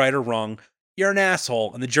if you were right or wrong, you're an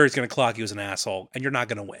asshole, and the jury's gonna clock you as an asshole, and you're not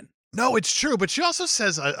gonna win. No, it's true, but she also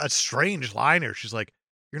says a strange line here. She's like,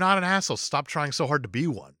 you're not an asshole, stop trying so hard to be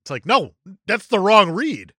one. It's like, no, that's the wrong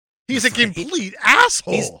read. He's a complete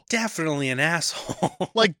asshole. He's definitely an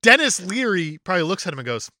asshole. Like Dennis Leary probably looks at him and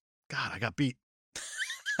goes, God, I got beat.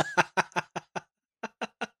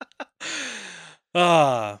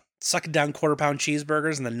 Sucking down quarter-pound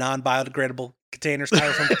cheeseburgers in the non-biodegradable containers,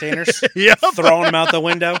 styrofoam containers. Yep. Throwing them out the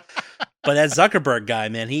window. But that Zuckerberg guy,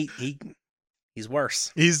 man, he's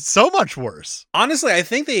worse. He's so much worse. Honestly, I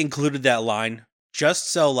think they included that line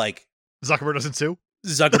just so, Zuckerberg doesn't sue?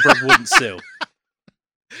 Zuckerberg wouldn't sue.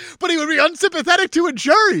 But he would be unsympathetic to a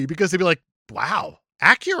jury because they'd be like, wow,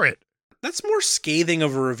 accurate. That's more scathing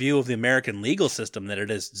of a review of the American legal system than it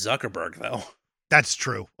is Zuckerberg, though. That's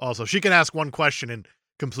true. Also, she can ask one question and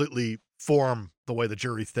completely form the way the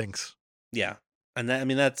jury thinks. Yeah. And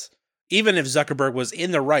that's, even if Zuckerberg was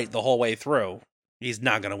in the right the whole way through, he's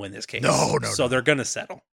not going to win this case. No. So they're going to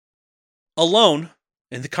settle. Alone,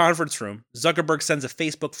 in the conference room, Zuckerberg sends a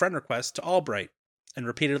Facebook friend request to Albright and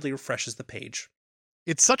repeatedly refreshes the page.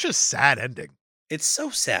 It's such a sad ending. It's so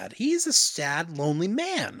sad. He's a sad, lonely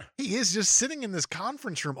man. He is just sitting in this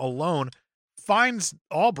conference room alone, finds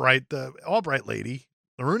Albright, the Albright lady,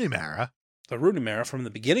 the Rooney Mara. The Rooney Mara from the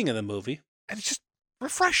beginning of the movie. And it's just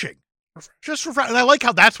refreshing. Just refreshing. And I like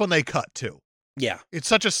how that's when they cut, too. Yeah. It's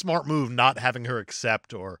such a smart move not having her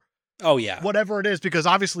accept or Oh, yeah. whatever it is, because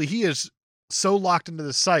obviously he is so locked into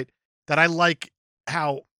the site that I like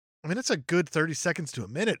how, I mean, it's a good 30 seconds to a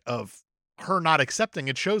minute of her not accepting.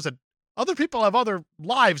 It shows that other people have other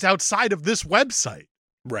lives outside of this website.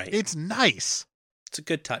 Right. It's nice. It's a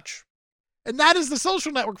good touch. And that is The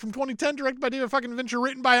Social Network from 2010, directed by David fucking Fincher,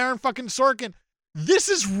 written by Aaron fucking Sorkin. This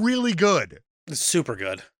is really good. It's super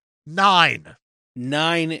good. 9.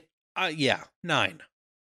 9. 9.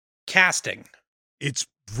 Casting. It's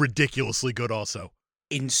ridiculously good also.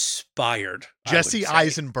 Inspired. Jesse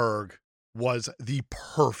Eisenberg was the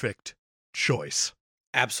perfect choice.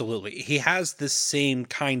 Absolutely. He has this same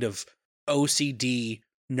kind of OCD,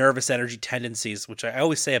 nervous energy tendencies, which I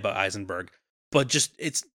always say about Eisenberg, but just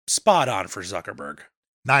it's spot on for Zuckerberg.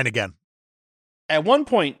 9 again. At one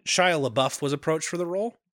point, Shia LaBeouf was approached for the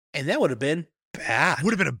role, and that would have been bad.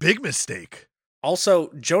 Would have been a big mistake.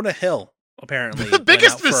 Also, Jonah Hill, apparently. The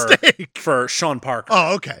biggest mistake. For Sean Parker.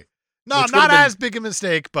 Oh, okay. No, not as big a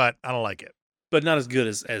mistake, but I don't like it. But not as good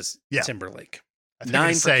as Timberlake. I think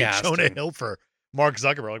 9 for casting. Jonah Hill for Mark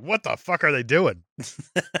Zuckerberg. Like, what the fuck are they doing?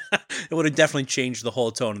 It would have definitely changed the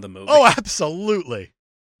whole tone of the movie. Oh, absolutely.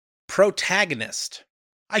 Protagonist.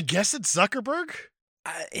 I guess it's Zuckerberg.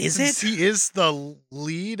 Is Since it? He is the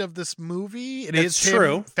lead of this movie. It That's is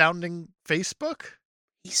true. Him founding Facebook.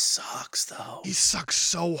 He sucks, though. He sucks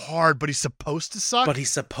so hard, but he's supposed to suck. But he's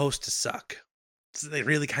supposed to suck. So they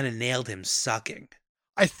really kind of nailed him sucking.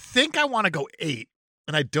 I think I want to go 8,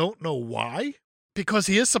 and I don't know why. Because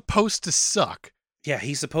he is supposed to suck. Yeah,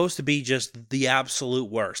 he's supposed to be just the absolute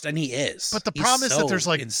worst, and he is. But the problem is that there's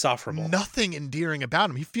like insufferable. Nothing endearing about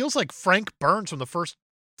him. He feels like Frank Burns from the first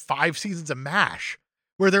 5 seasons of MASH,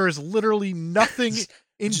 where there is literally nothing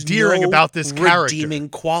endearing about this character. Redeeming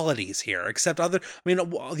qualities here, except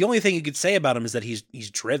the only thing you could say about him is that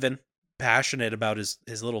he's driven, passionate about his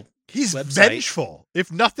little He's website. Vengeful,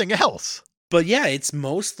 if nothing else. But yeah, it's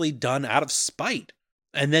mostly done out of spite.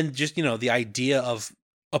 And then just, the idea of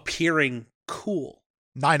appearing cool.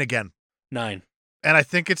 9 again. 9. And I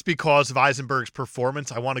think it's because of Eisenberg's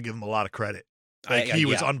performance. I want to give him a lot of credit. He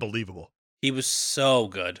was unbelievable. He was so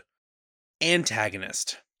good.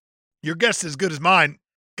 Antagonist. Your guess is as good as mine,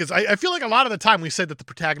 because I feel like a lot of the time we say that the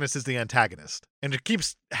protagonist is the antagonist, and it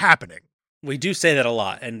keeps happening. We do say that a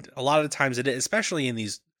lot, and a lot of the times it is, especially in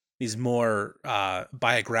these more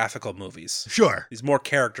biographical movies. Sure. These more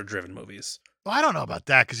character-driven movies. Well, I don't know about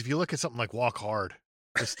that, because if you look at something like Walk Hard,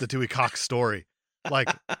 it's the Dewey Cox story. Like,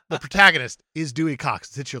 the protagonist is Dewey Cox.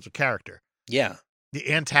 It's Hitchhiller's character. Yeah.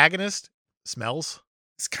 The antagonist smells.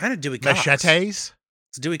 It's kind of Dewey Cox. Machetes.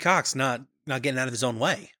 It's Dewey Cox not getting out of his own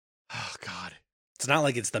way. Oh, God. It's not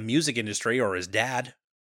like it's the music industry or his dad.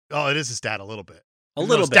 Oh, it is his dad a little bit.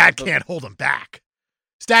 His dad can't hold him back.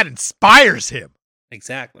 His dad inspires him.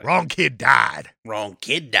 Exactly. Wrong kid died. Wrong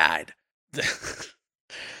kid died.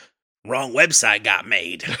 Wrong website got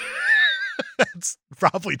made. That's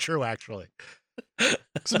probably true, actually.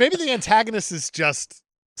 So maybe the antagonist is just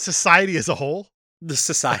society as a whole. The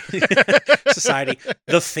society.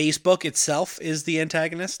 The Facebook itself is the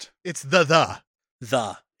antagonist. It's the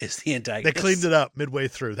is the antagonist. They cleaned it up midway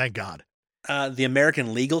through. Thank God. The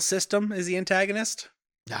American legal system is the antagonist.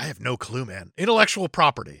 I have no clue, man. Intellectual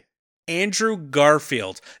property. Andrew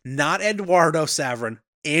Garfield, not Eduardo Saverin.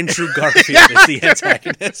 Andrew Garfield is the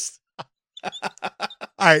antagonist. All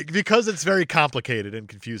right, because it's very complicated and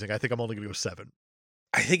confusing, I think I'm only going to go 7.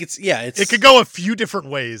 I think it's it could go a few different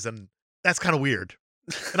ways, and that's kind of weird.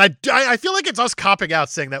 And I feel like it's us copping out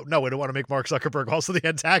saying that, no, we don't want to make Mark Zuckerberg also the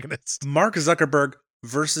antagonist. Mark Zuckerberg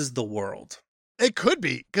versus the world. It could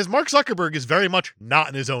be, because Mark Zuckerberg is very much not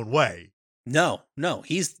in his own way. No,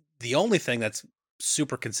 he's the only thing that's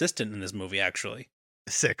super consistent in this movie, actually.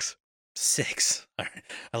 6. 6. All right.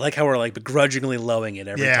 I like how we're like begrudgingly lowing it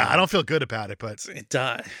every time. Yeah, I don't feel good about it, but it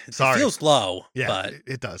does. Sorry. It feels low, yeah, but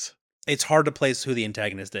it does. It's hard to place who the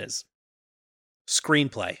antagonist is.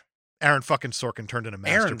 Screenplay. Aaron fucking Sorkin turned in a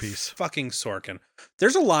masterpiece. Aaron fucking Sorkin.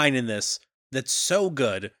 There's a line in this that's so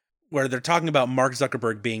good where they're talking about Mark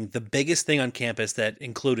Zuckerberg being the biggest thing on campus that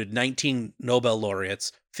included 19 Nobel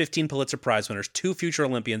laureates, 15 Pulitzer Prize winners, 2 future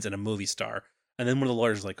Olympians, and a movie star. And then one of the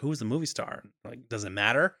lawyers is like, who's the movie star? Like, does it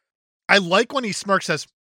matter? I like when he smirks, says,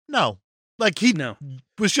 no. Like, he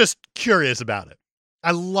was just curious about it.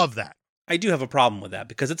 I love that. I do have a problem with that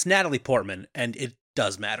because it's Natalie Portman, and it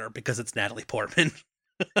does matter because it's Natalie Portman.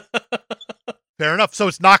 Fair enough. So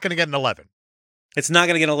it's not going to get an 11. It's not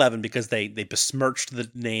going to get an 11 because they besmirched the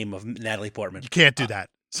name of Natalie Portman. You can't do that.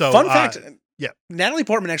 So fun fact, yeah, Natalie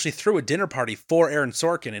Portman actually threw a dinner party for Aaron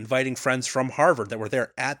Sorkin, inviting friends from Harvard that were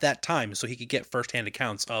there at that time so he could get firsthand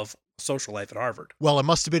accounts of social life at Harvard. Well, it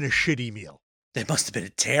must have been a shitty meal. They must have been a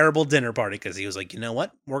terrible dinner party because he was like, you know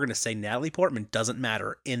what? We're going to say Natalie Portman doesn't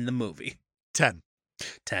matter in the movie. 10.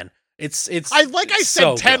 10. I said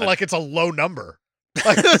so 10 good. like it's a low number.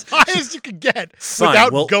 Like as high as you can get Fine,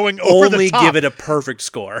 without we'll going over the only top. give it a perfect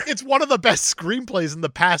score. It's one of the best screenplays in the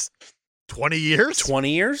past 20 years. 20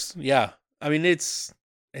 years? Yeah. I mean, it's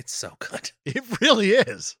so good. It really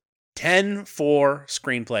is. 10 for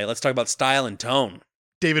screenplay. Let's talk about style and tone.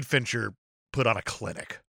 David Fincher put on a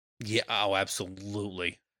clinic. Yeah. Oh,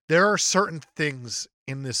 absolutely. There are certain things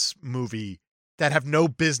in this movie that have no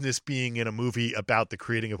business being in a movie about the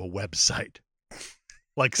creating of a website.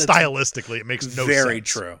 Like stylistically, it makes no sense. Very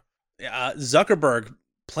true. Zuckerberg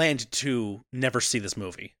planned to never see this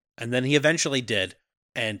movie, and then he eventually did.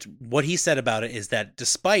 And what he said about it is that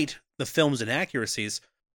despite the film's inaccuracies,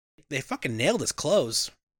 they fucking nailed his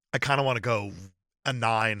clothes. I kind of want to go a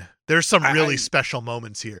 9. There's some really special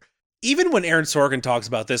moments here. Even when Aaron Sorkin talks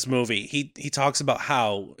about this movie, he talks about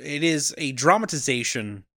how it is a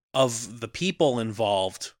dramatization of the people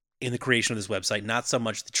involved in the creation of this website, not so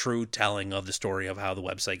much the true telling of the story of how the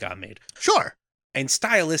website got made. Sure. And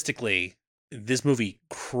stylistically, this movie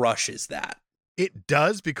crushes that. It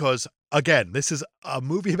does because, again, this is a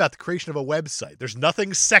movie about the creation of a website. There's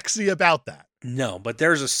nothing sexy about that. No, but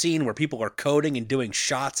there's a scene where people are coding and doing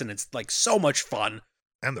shots, and it's like so much fun.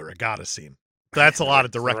 And the regatta scene. That's a lot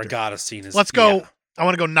of director. The regatta scene is... Let's go. Yeah. I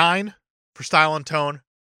want to go 9 for style and tone,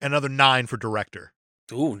 and another 9 for director.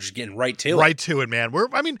 Ooh, just getting right to it. Right to it, man.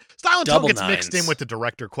 Style and Double tone gets 9s. mixed in with the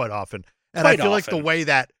director quite often. And Quite I feel like often. the way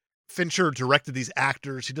that Fincher directed these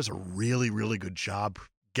actors, he does a really, really good job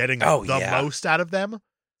getting the most out of them.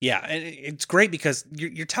 Yeah, and it's great because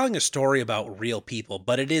you're telling a story about real people,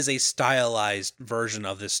 but it is a stylized version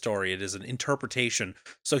of this story. It is an interpretation.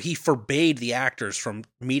 So he forbade the actors from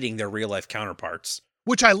meeting their real-life counterparts.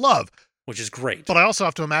 Which I love. Which is great. But I also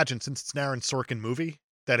have to imagine, since it's an Aaron Sorkin movie,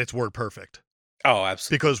 that it's word perfect. Oh,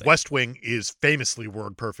 absolutely. Because West Wing is famously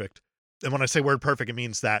word perfect. And when I say word perfect, it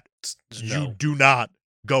means that you do not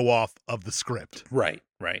go off of the script. Right.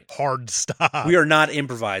 Hard stop. We are not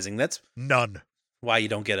improvising. That's none. Why you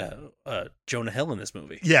don't get a Jonah Hill in this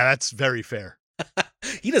movie. Yeah, that's very fair.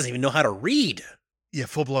 He doesn't even know how to read. Yeah,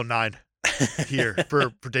 full-blown 9 here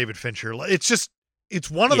for David Fincher.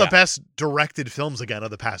 It's one of the best directed films, again, of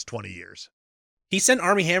the past 20 years. He sent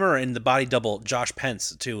Armie Hammer and the body double Josh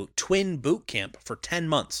Pence to twin boot camp for 10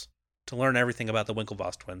 months to learn everything about the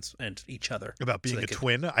Winklevoss twins and each other. About being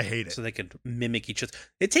twin? I hate it. So they could mimic each other.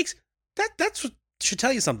 It takes... That's what should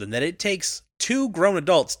tell you something, that it takes 2 grown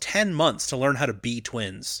adults 10 months to learn how to be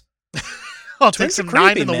twins. It takes some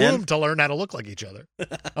 9 in the womb to learn how to look like each other.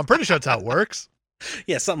 I'm pretty sure that's how it works.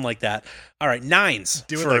 Yeah, something like that. All right, 9s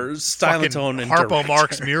doing for style and tone and Harpo director.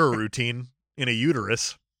 Marx mirror routine in a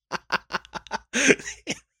uterus.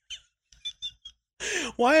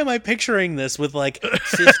 Why am I picturing this with like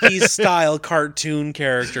 50s style cartoon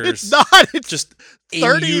characters? It's not. It's just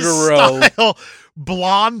 30s style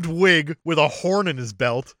blonde wig with a horn in his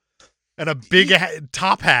belt and a big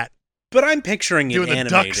top hat. But I'm picturing it doing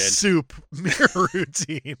animated. The duck soup mirror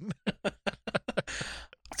routine.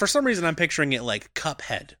 For some reason, I'm picturing it like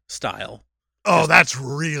Cuphead style. Oh, Just that's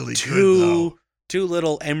really good, though. 2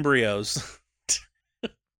 little embryos.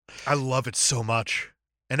 I love it so much.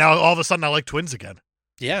 And now all of a sudden I like twins again.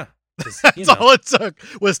 Yeah. That's all it took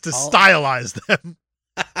was to stylize them.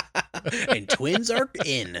 And twins are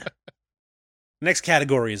in. Next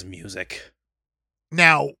category is music.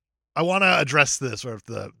 Now, I want to address this right off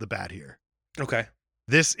the bat here. Okay.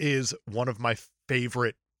 This is one of my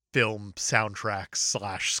favorite film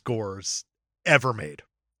soundtracks / scores ever made.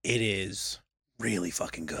 It is really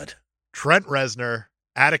fucking good. Trent Reznor,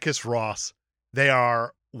 Atticus Ross, they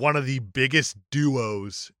are one of the biggest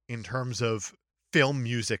duos in terms of film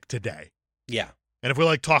music today. Yeah. And if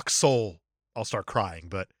we talk soul, I'll start crying,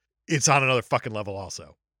 but it's on another fucking level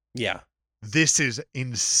also. Yeah. This is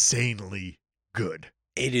insanely good.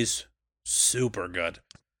 It is super good.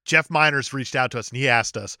 Jeff Miners reached out to us and he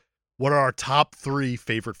asked us, what are our top 3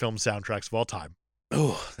 favorite film soundtracks of all time?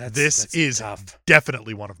 Oh, This is tough.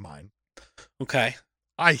 Definitely one of mine. Okay.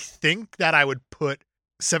 I think that I would put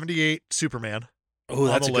 78 Superman. Oh,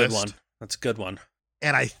 that's a good list. one. That's a good one.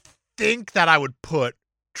 And I think that I would put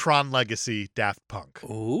Tron Legacy Daft Punk.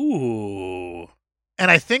 Ooh. And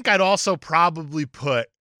I think I'd also probably put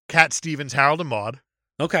Cat Stevens, Harold and Maude.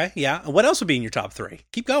 Okay, yeah. What else would be in your top 3?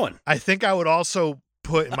 Keep going. I think I would also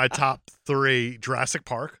put in my top 3 Jurassic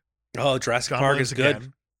Park. Oh, Jurassic John Park Williams is good.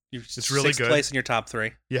 again. It's really 6th good. place in your top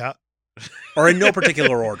 3. Yeah. Or in no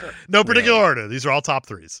particular order. No particular really. order. These are all top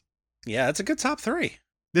 3s. Yeah, that's a good top 3.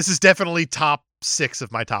 This is definitely top 6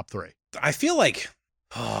 of my top 3. I feel like,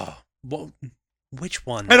 well, Which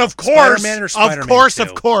one? And though? of course, Spider-Man or Spider-Man of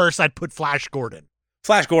 2? course, I'd put Flash Gordon.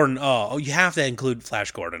 Flash Gordon. Oh, you have to include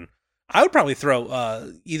Flash Gordon. I would probably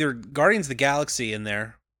throw either Guardians of the Galaxy in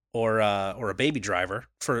there or a Baby Driver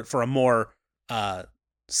for a more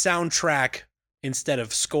soundtrack instead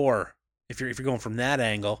of score. If you're going from that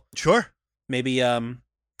angle, Sure. maybe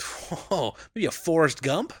maybe a Forrest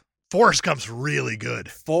Gump. Forrest Gump's really good.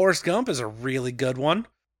 Forrest Gump is a really good one.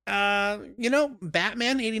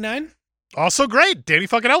 Batman '89. Also great. Danny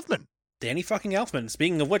fucking Elfman. Danny fucking Elfman.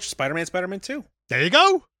 Speaking of which, Spider-Man 2. There you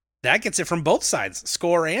go. That gets it from both sides,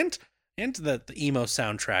 score and the emo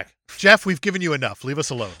soundtrack. Jeff, we've given you enough. Leave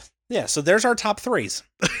us alone. Yeah, so there's our top threes.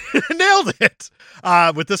 Nailed it.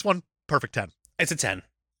 With this one, perfect 10. It's a 10.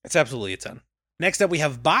 It's absolutely a 10. Next up, we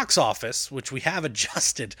have box office, which we have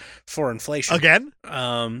adjusted for inflation. Again?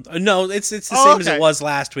 No, it's the same as it was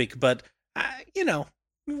last week, but,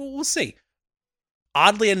 we'll see.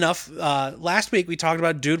 Oddly enough, last week we talked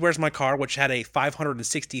about Dude, Where's My Car, which had a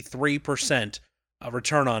 563%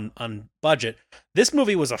 return on budget. This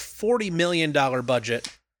movie was a $40 million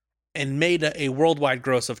budget and made a worldwide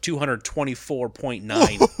gross of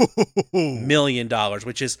 $224.9 million,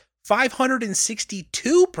 which is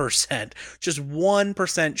 562%, just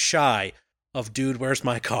 1% shy of Dude, Where's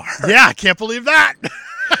My Car? Yeah, I can't believe that.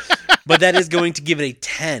 But that is going to give it a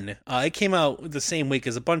 10. It came out the same week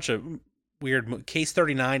as a bunch of weird Case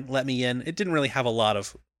 39, Let Me In. It didn't really have a lot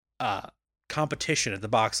of competition at the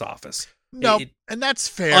box office. No, and that's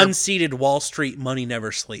fair. Unseated Wall Street, Money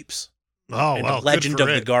Never Sleeps. Oh, and well, the Legend good of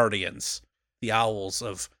for the it. Guardians, the Owls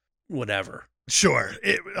of whatever. Sure.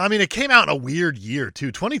 It came out in a weird year,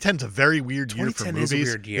 too. 2010's a very weird year for 2010 movies. is a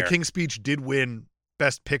weird year. The King's Speech did win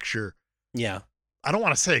Best Picture. Yeah. I don't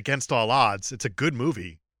want to say against all odds. It's a good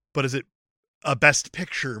movie, but is it a Best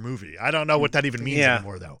Picture movie? I don't know what that even means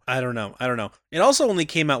anymore, though. I don't know. It also only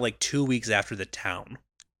came out like 2 weeks after The Town.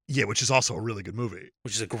 Yeah, which is also a really good movie.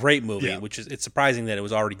 Which is a great movie, Yeah. it's surprising that it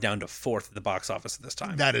was already down to 4th at the box office at this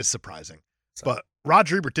time. That is surprising. So. But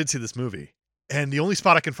Roger Ebert did see this movie, and the only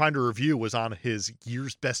spot I can find a review was on his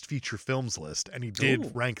year's best feature films list, and he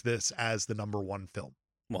did rank this as the #1 film.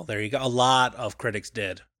 Well, there you go. A lot of critics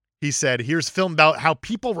did. He said, here's a film about how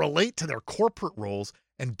people relate to their corporate roles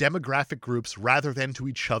and demographic groups rather than to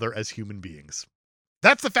each other as human beings.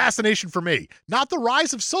 That's the fascination for me. Not the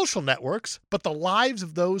rise of social networks, but the lives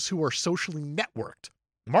of those who are socially networked.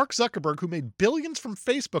 Mark Zuckerberg, who made billions from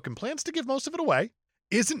Facebook and plans to give most of it away,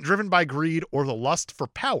 isn't driven by greed or the lust for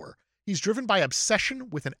power. He's driven by obsession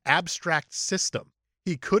with an abstract system.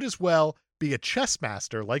 He could as well be a chess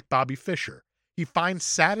master like Bobby Fischer. He finds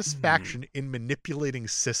satisfaction in manipulating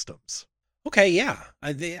systems. Okay, yeah.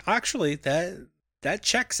 Actually, that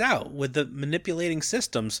checks out with the manipulating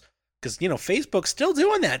systems. Because, Facebook's still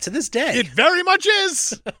doing that to this day. It very much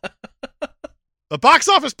is. The box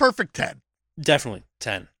office perfect 10. Definitely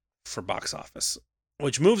 10 for box office.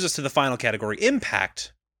 Which moves us to the final category,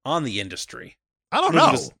 impact on the industry. I don't know.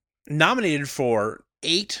 Was nominated for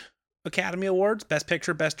 8 Academy Awards: Best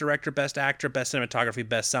Picture, Best Director, Best Actor, Best Cinematography,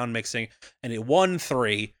 Best Sound Mixing, and it won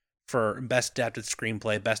 3 for Best Adapted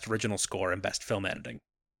Screenplay, Best Original Score, and Best Film Editing.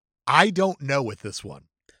 I don't know with this one.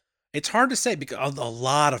 It's hard to say because a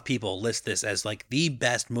lot of people list this as like the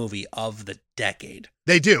best movie of the decade.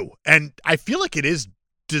 They do. And I feel like it is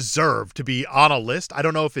deserved to be on a list. I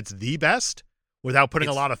don't know if it's the best without putting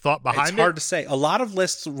a lot of thought behind it. It's hard to say. A lot of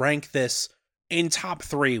lists rank this in top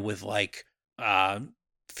 3 with like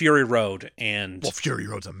Fury Road and... Well, Fury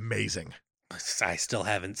Road's amazing. I still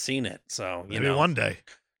haven't seen it, so, Maybe one day. ...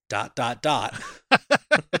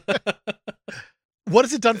 What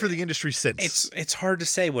has it done for the industry since? It's hard to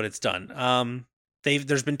say what it's done.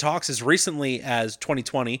 There's been talks as recently as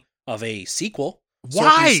 2020 of a sequel.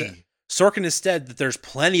 Why? Sorkin has said that there's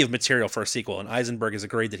plenty of material for a sequel, and Eisenberg has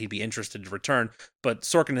agreed that he'd be interested to return. But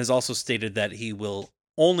Sorkin has also stated that he will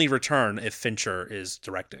only return if Fincher is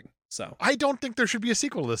directing. So I don't think there should be a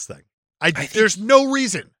sequel to this thing. There's no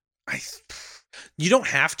reason. You don't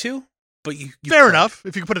have to, but you Fair could. enough,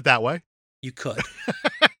 if you could put it that way. You could.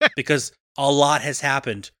 Because a lot has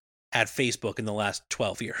happened at Facebook in the last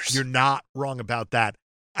 12 years. You're not wrong about that.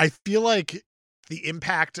 I feel like the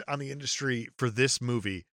impact on the industry for this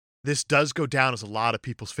movie, this does go down as a lot of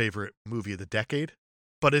people's favorite movie of the decade.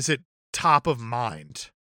 But is it top of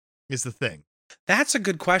mind is the thing. That's a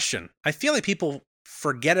good question. I feel like people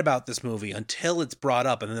forget about this movie until it's brought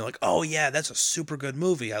up. And then they're like, oh, yeah, that's a super good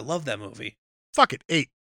movie. I love that movie. Fuck it, 8.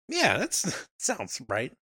 Yeah, that sounds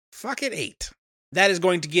right. Fuck it, 8. That is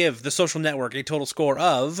going to give The Social Network a total score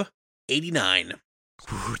of 89.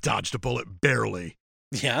 Ooh, dodged a bullet barely.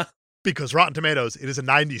 Yeah? Because Rotten Tomatoes, it is a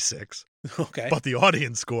 96. Okay. But the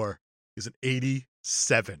audience score is an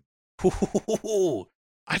 87. Ooh,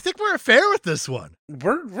 I think we're fair with this one.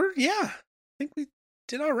 we're yeah. I think we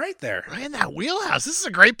did all right there. Right in that wheelhouse. This is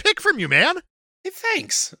a great pick from you, man. Hey,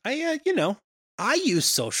 thanks. I use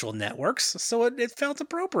social networks, so it felt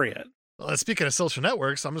appropriate. Well, speaking of social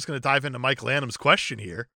networks, I'm just going to dive into Mike Lanham's question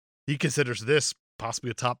here. He considers this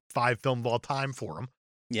possibly a top 5 film of all time for him.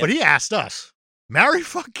 Yep. But he asked us, marry,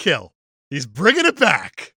 fuck, kill. He's bringing it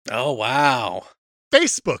back. Oh, wow.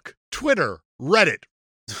 Facebook, Twitter, Reddit.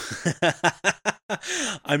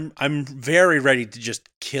 I'm very ready to just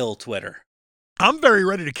kill Twitter. I'm very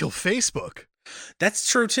ready to kill Facebook. That's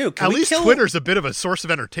true, too. At least Twitter's a bit of a source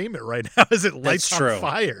of entertainment right now as it lights on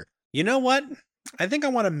fire. You know what? I think I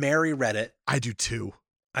want to marry Reddit. I do too.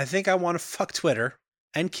 I think I want to fuck Twitter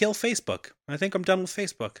and kill Facebook. I think I'm done with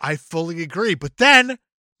Facebook. I fully agree. But then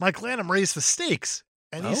Mike Lanham raised the stakes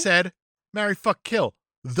and he said, marry, fuck, kill.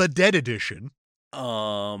 The Dead Edition.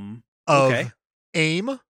 Of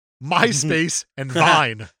AIM, MySpace, and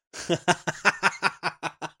Vine.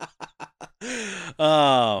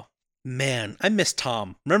 Oh, man. I miss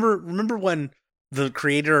Tom. Remember when the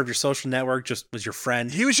creator of your social network just was your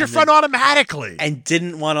friend? He was your friend automatically. And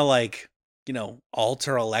didn't want to,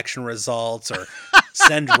 alter election results or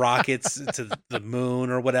send rockets to the moon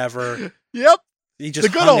or whatever. Yep. He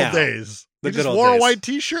just the good old days. He just wore a white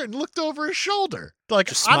t-shirt and looked over his shoulder. Like,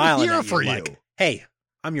 just I'm here for you. Like, hey,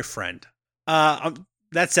 I'm your friend.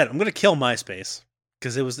 That said, I'm going to kill MySpace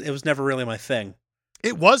because it was never really my thing.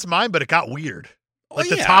 It was mine, but it got weird. Like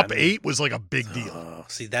the top 8 was like a big deal.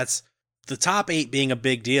 See, that's the top 8 being a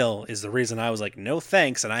big deal is the reason I was like, no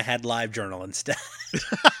thanks. And I had LiveJournal instead.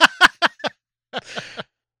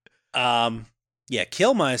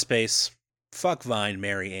 Kill MySpace. Fuck Vine,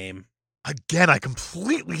 marry AIM. Again, I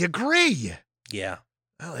completely agree. Yeah.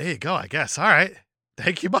 Well, there you go, I guess. All right.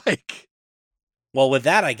 Thank you, Mike. Well, with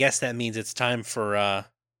that, I guess that means it's time for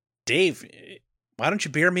Dave. Why don't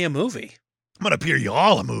you beer me a movie? I'm going to beer you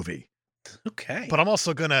all a movie. Okay. But I'm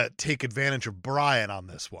also going to take advantage of Brian on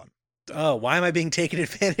this one. Oh, why am I being taken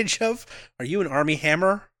advantage of? Are you an Army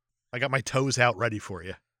Hammer? I got my toes out ready for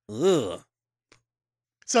you. Ugh.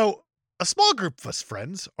 So, a small group of us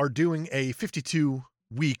friends are doing a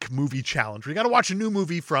 52-week movie challenge. We got to watch a new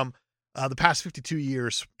movie from the past 52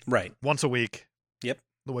 years. Right. Once a week. Yep.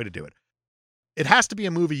 The way to do it. It has to be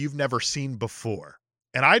a movie you've never seen before.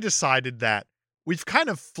 And I decided that we've kind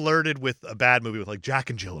of flirted with a bad movie with like Jack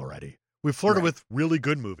and Jill already. We've flirted with really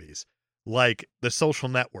good movies like The Social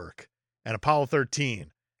Network and Apollo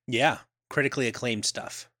 13. Yeah. Critically acclaimed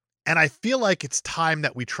stuff. And I feel like it's time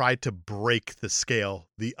that we try to break the scale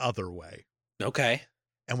the other way. Okay.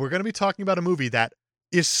 And we're going to be talking about a movie that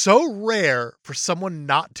is so rare for someone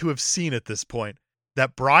not to have seen at this point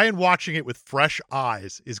that Brian watching it with fresh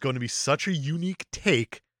eyes is going to be such a unique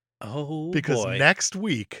take. Oh, because boy. Next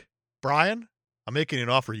week, Brian, I'm making an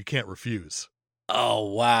offer you can't refuse.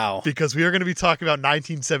 Oh, wow. Because we are going to be talking about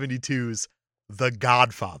 1972's The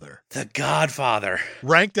Godfather. The Godfather.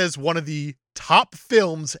 Ranked as one of the top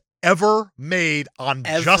films ever made on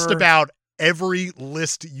just about every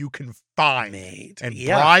list you can find. And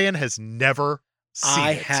Brian has never seen it.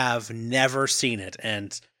 I have never seen it.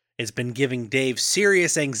 And it's been giving Dave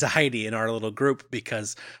serious anxiety in our little group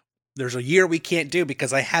because there's a year we can't do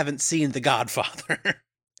because I haven't seen The Godfather.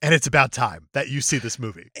 And it's about time that you see this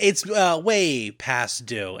movie. It's way past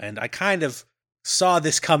due, and I kind of saw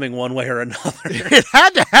this coming one way or another. It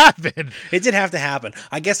had to happen. It did have to happen.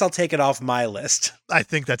 I guess I'll take it off my list. I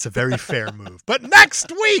think that's a very fair move. But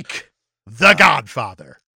next week, The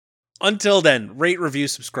Godfather. Until then, rate, review,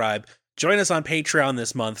 subscribe. Join us on Patreon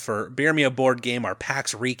this month for Beer Me a Board Game, our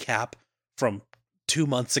PAX recap from 2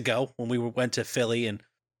 months ago when we went to Philly and,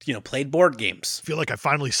 played board games. I feel like I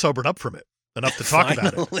finally sobered up from it. Enough to talk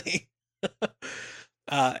about it.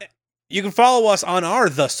 You can follow us on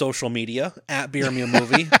the social media at Beer Me a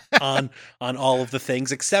Movie on all of the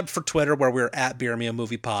things, except for Twitter where we're at Beer Me a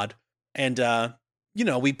Movie Pod. And,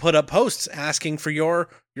 we put up posts asking for your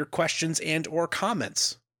questions and or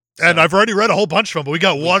comments. So, and I've already read a whole bunch of them, but we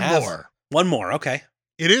got one more. One more, okay.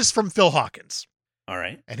 It is from Phil Hawkins. All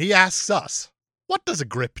right. And he asks us, what does a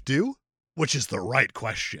grip do? Which is the right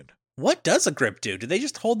question. What does a grip do? Do they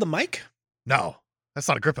just hold the mic? No, that's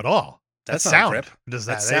not a grip at all. That's not sound. A grip. Does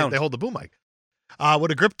that? Sound. They hold the boom mic. What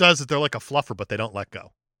a grip does is they're like a fluffer, but they don't let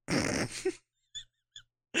go.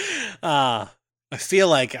 I feel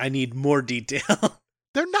like I need more detail.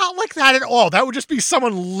 They're not like that at all. That would just be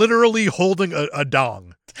someone literally holding a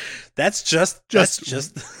dong. That's just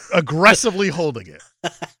aggressively holding it.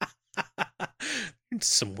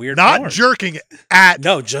 Some weird. Not porn. Jerking it at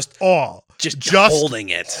no, just all. Just holding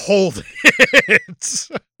it. Holding it.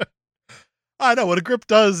 I know what a grip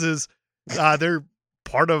does is they're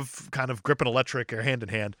part of kind of Grip and Electric are hand in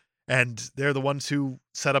hand, and they're the ones who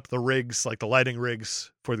set up the rigs, like the lighting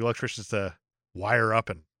rigs for the electricians to wire up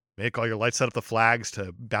and make all your lights, set up the flags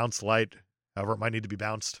to bounce light, however it might need to be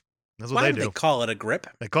bounced. That's what Why they do do. they call it a grip?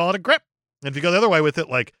 They call it a grip. And if you go the other way with it,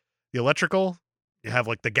 like the electrical, you have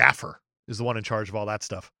like the gaffer is the one in charge of all that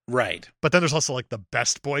stuff. Right. But then there's also like the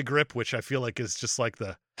best boy grip, which I feel like is just like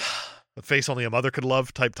the face only a mother could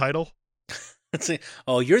love type title.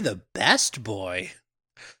 Oh, you're the best boy.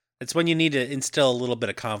 It's when you need to instill a little bit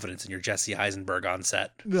of confidence in your Jesse Eisenberg on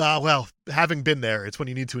set. Well, having been there, it's when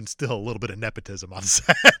you need to instill a little bit of nepotism on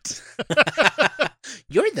set.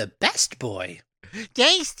 You're the best boy.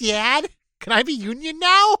 Thanks, Dad. Can I be union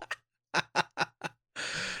now?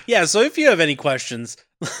 Yeah, so if you have any questions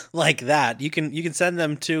like that, you can send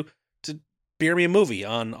them to Beer Me a Movie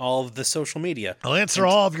on all of the social media. I'll answer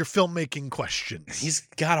all of your filmmaking questions. He's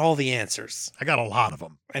got all the answers. I got a lot of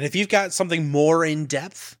them. And if you've got something more in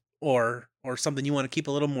depth or something you want to keep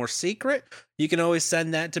a little more secret, you can always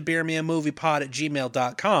send that to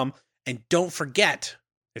beermeamoviepod@gmail.com. And don't forget,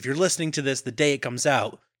 if you're listening to this the day it comes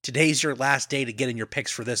out, today's your last day to get in your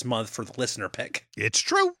picks for this month for the listener pick. It's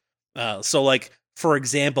true. So, like, for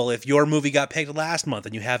example, if your movie got picked last month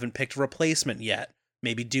and you haven't picked a replacement yet,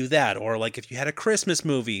 maybe do that. Or, like, if you had a Christmas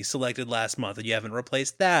movie selected last month and you haven't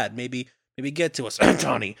replaced that, maybe get to us.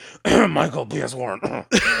 Johnny, Michael B.S. Warren.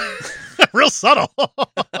 Real subtle.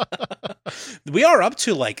 We are up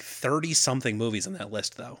to, like, 30-something movies on that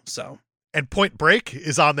list, though, so. And Point Break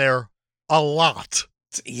is on there a lot.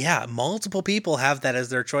 Yeah, multiple people have that as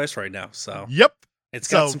their choice right now, so. Yep. It's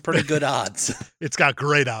got some pretty good odds. It's got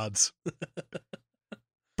great odds.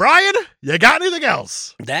 Brian, you got anything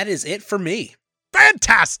else? That is it for me.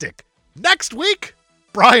 Fantastic. Next week,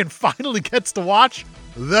 Brian finally gets to watch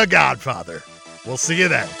The Godfather. We'll see you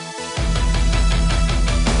then.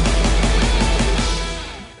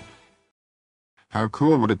 How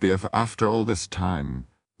cool would it be if after all this time,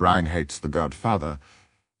 Brian hates The Godfather?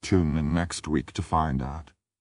 Tune in next week to find out.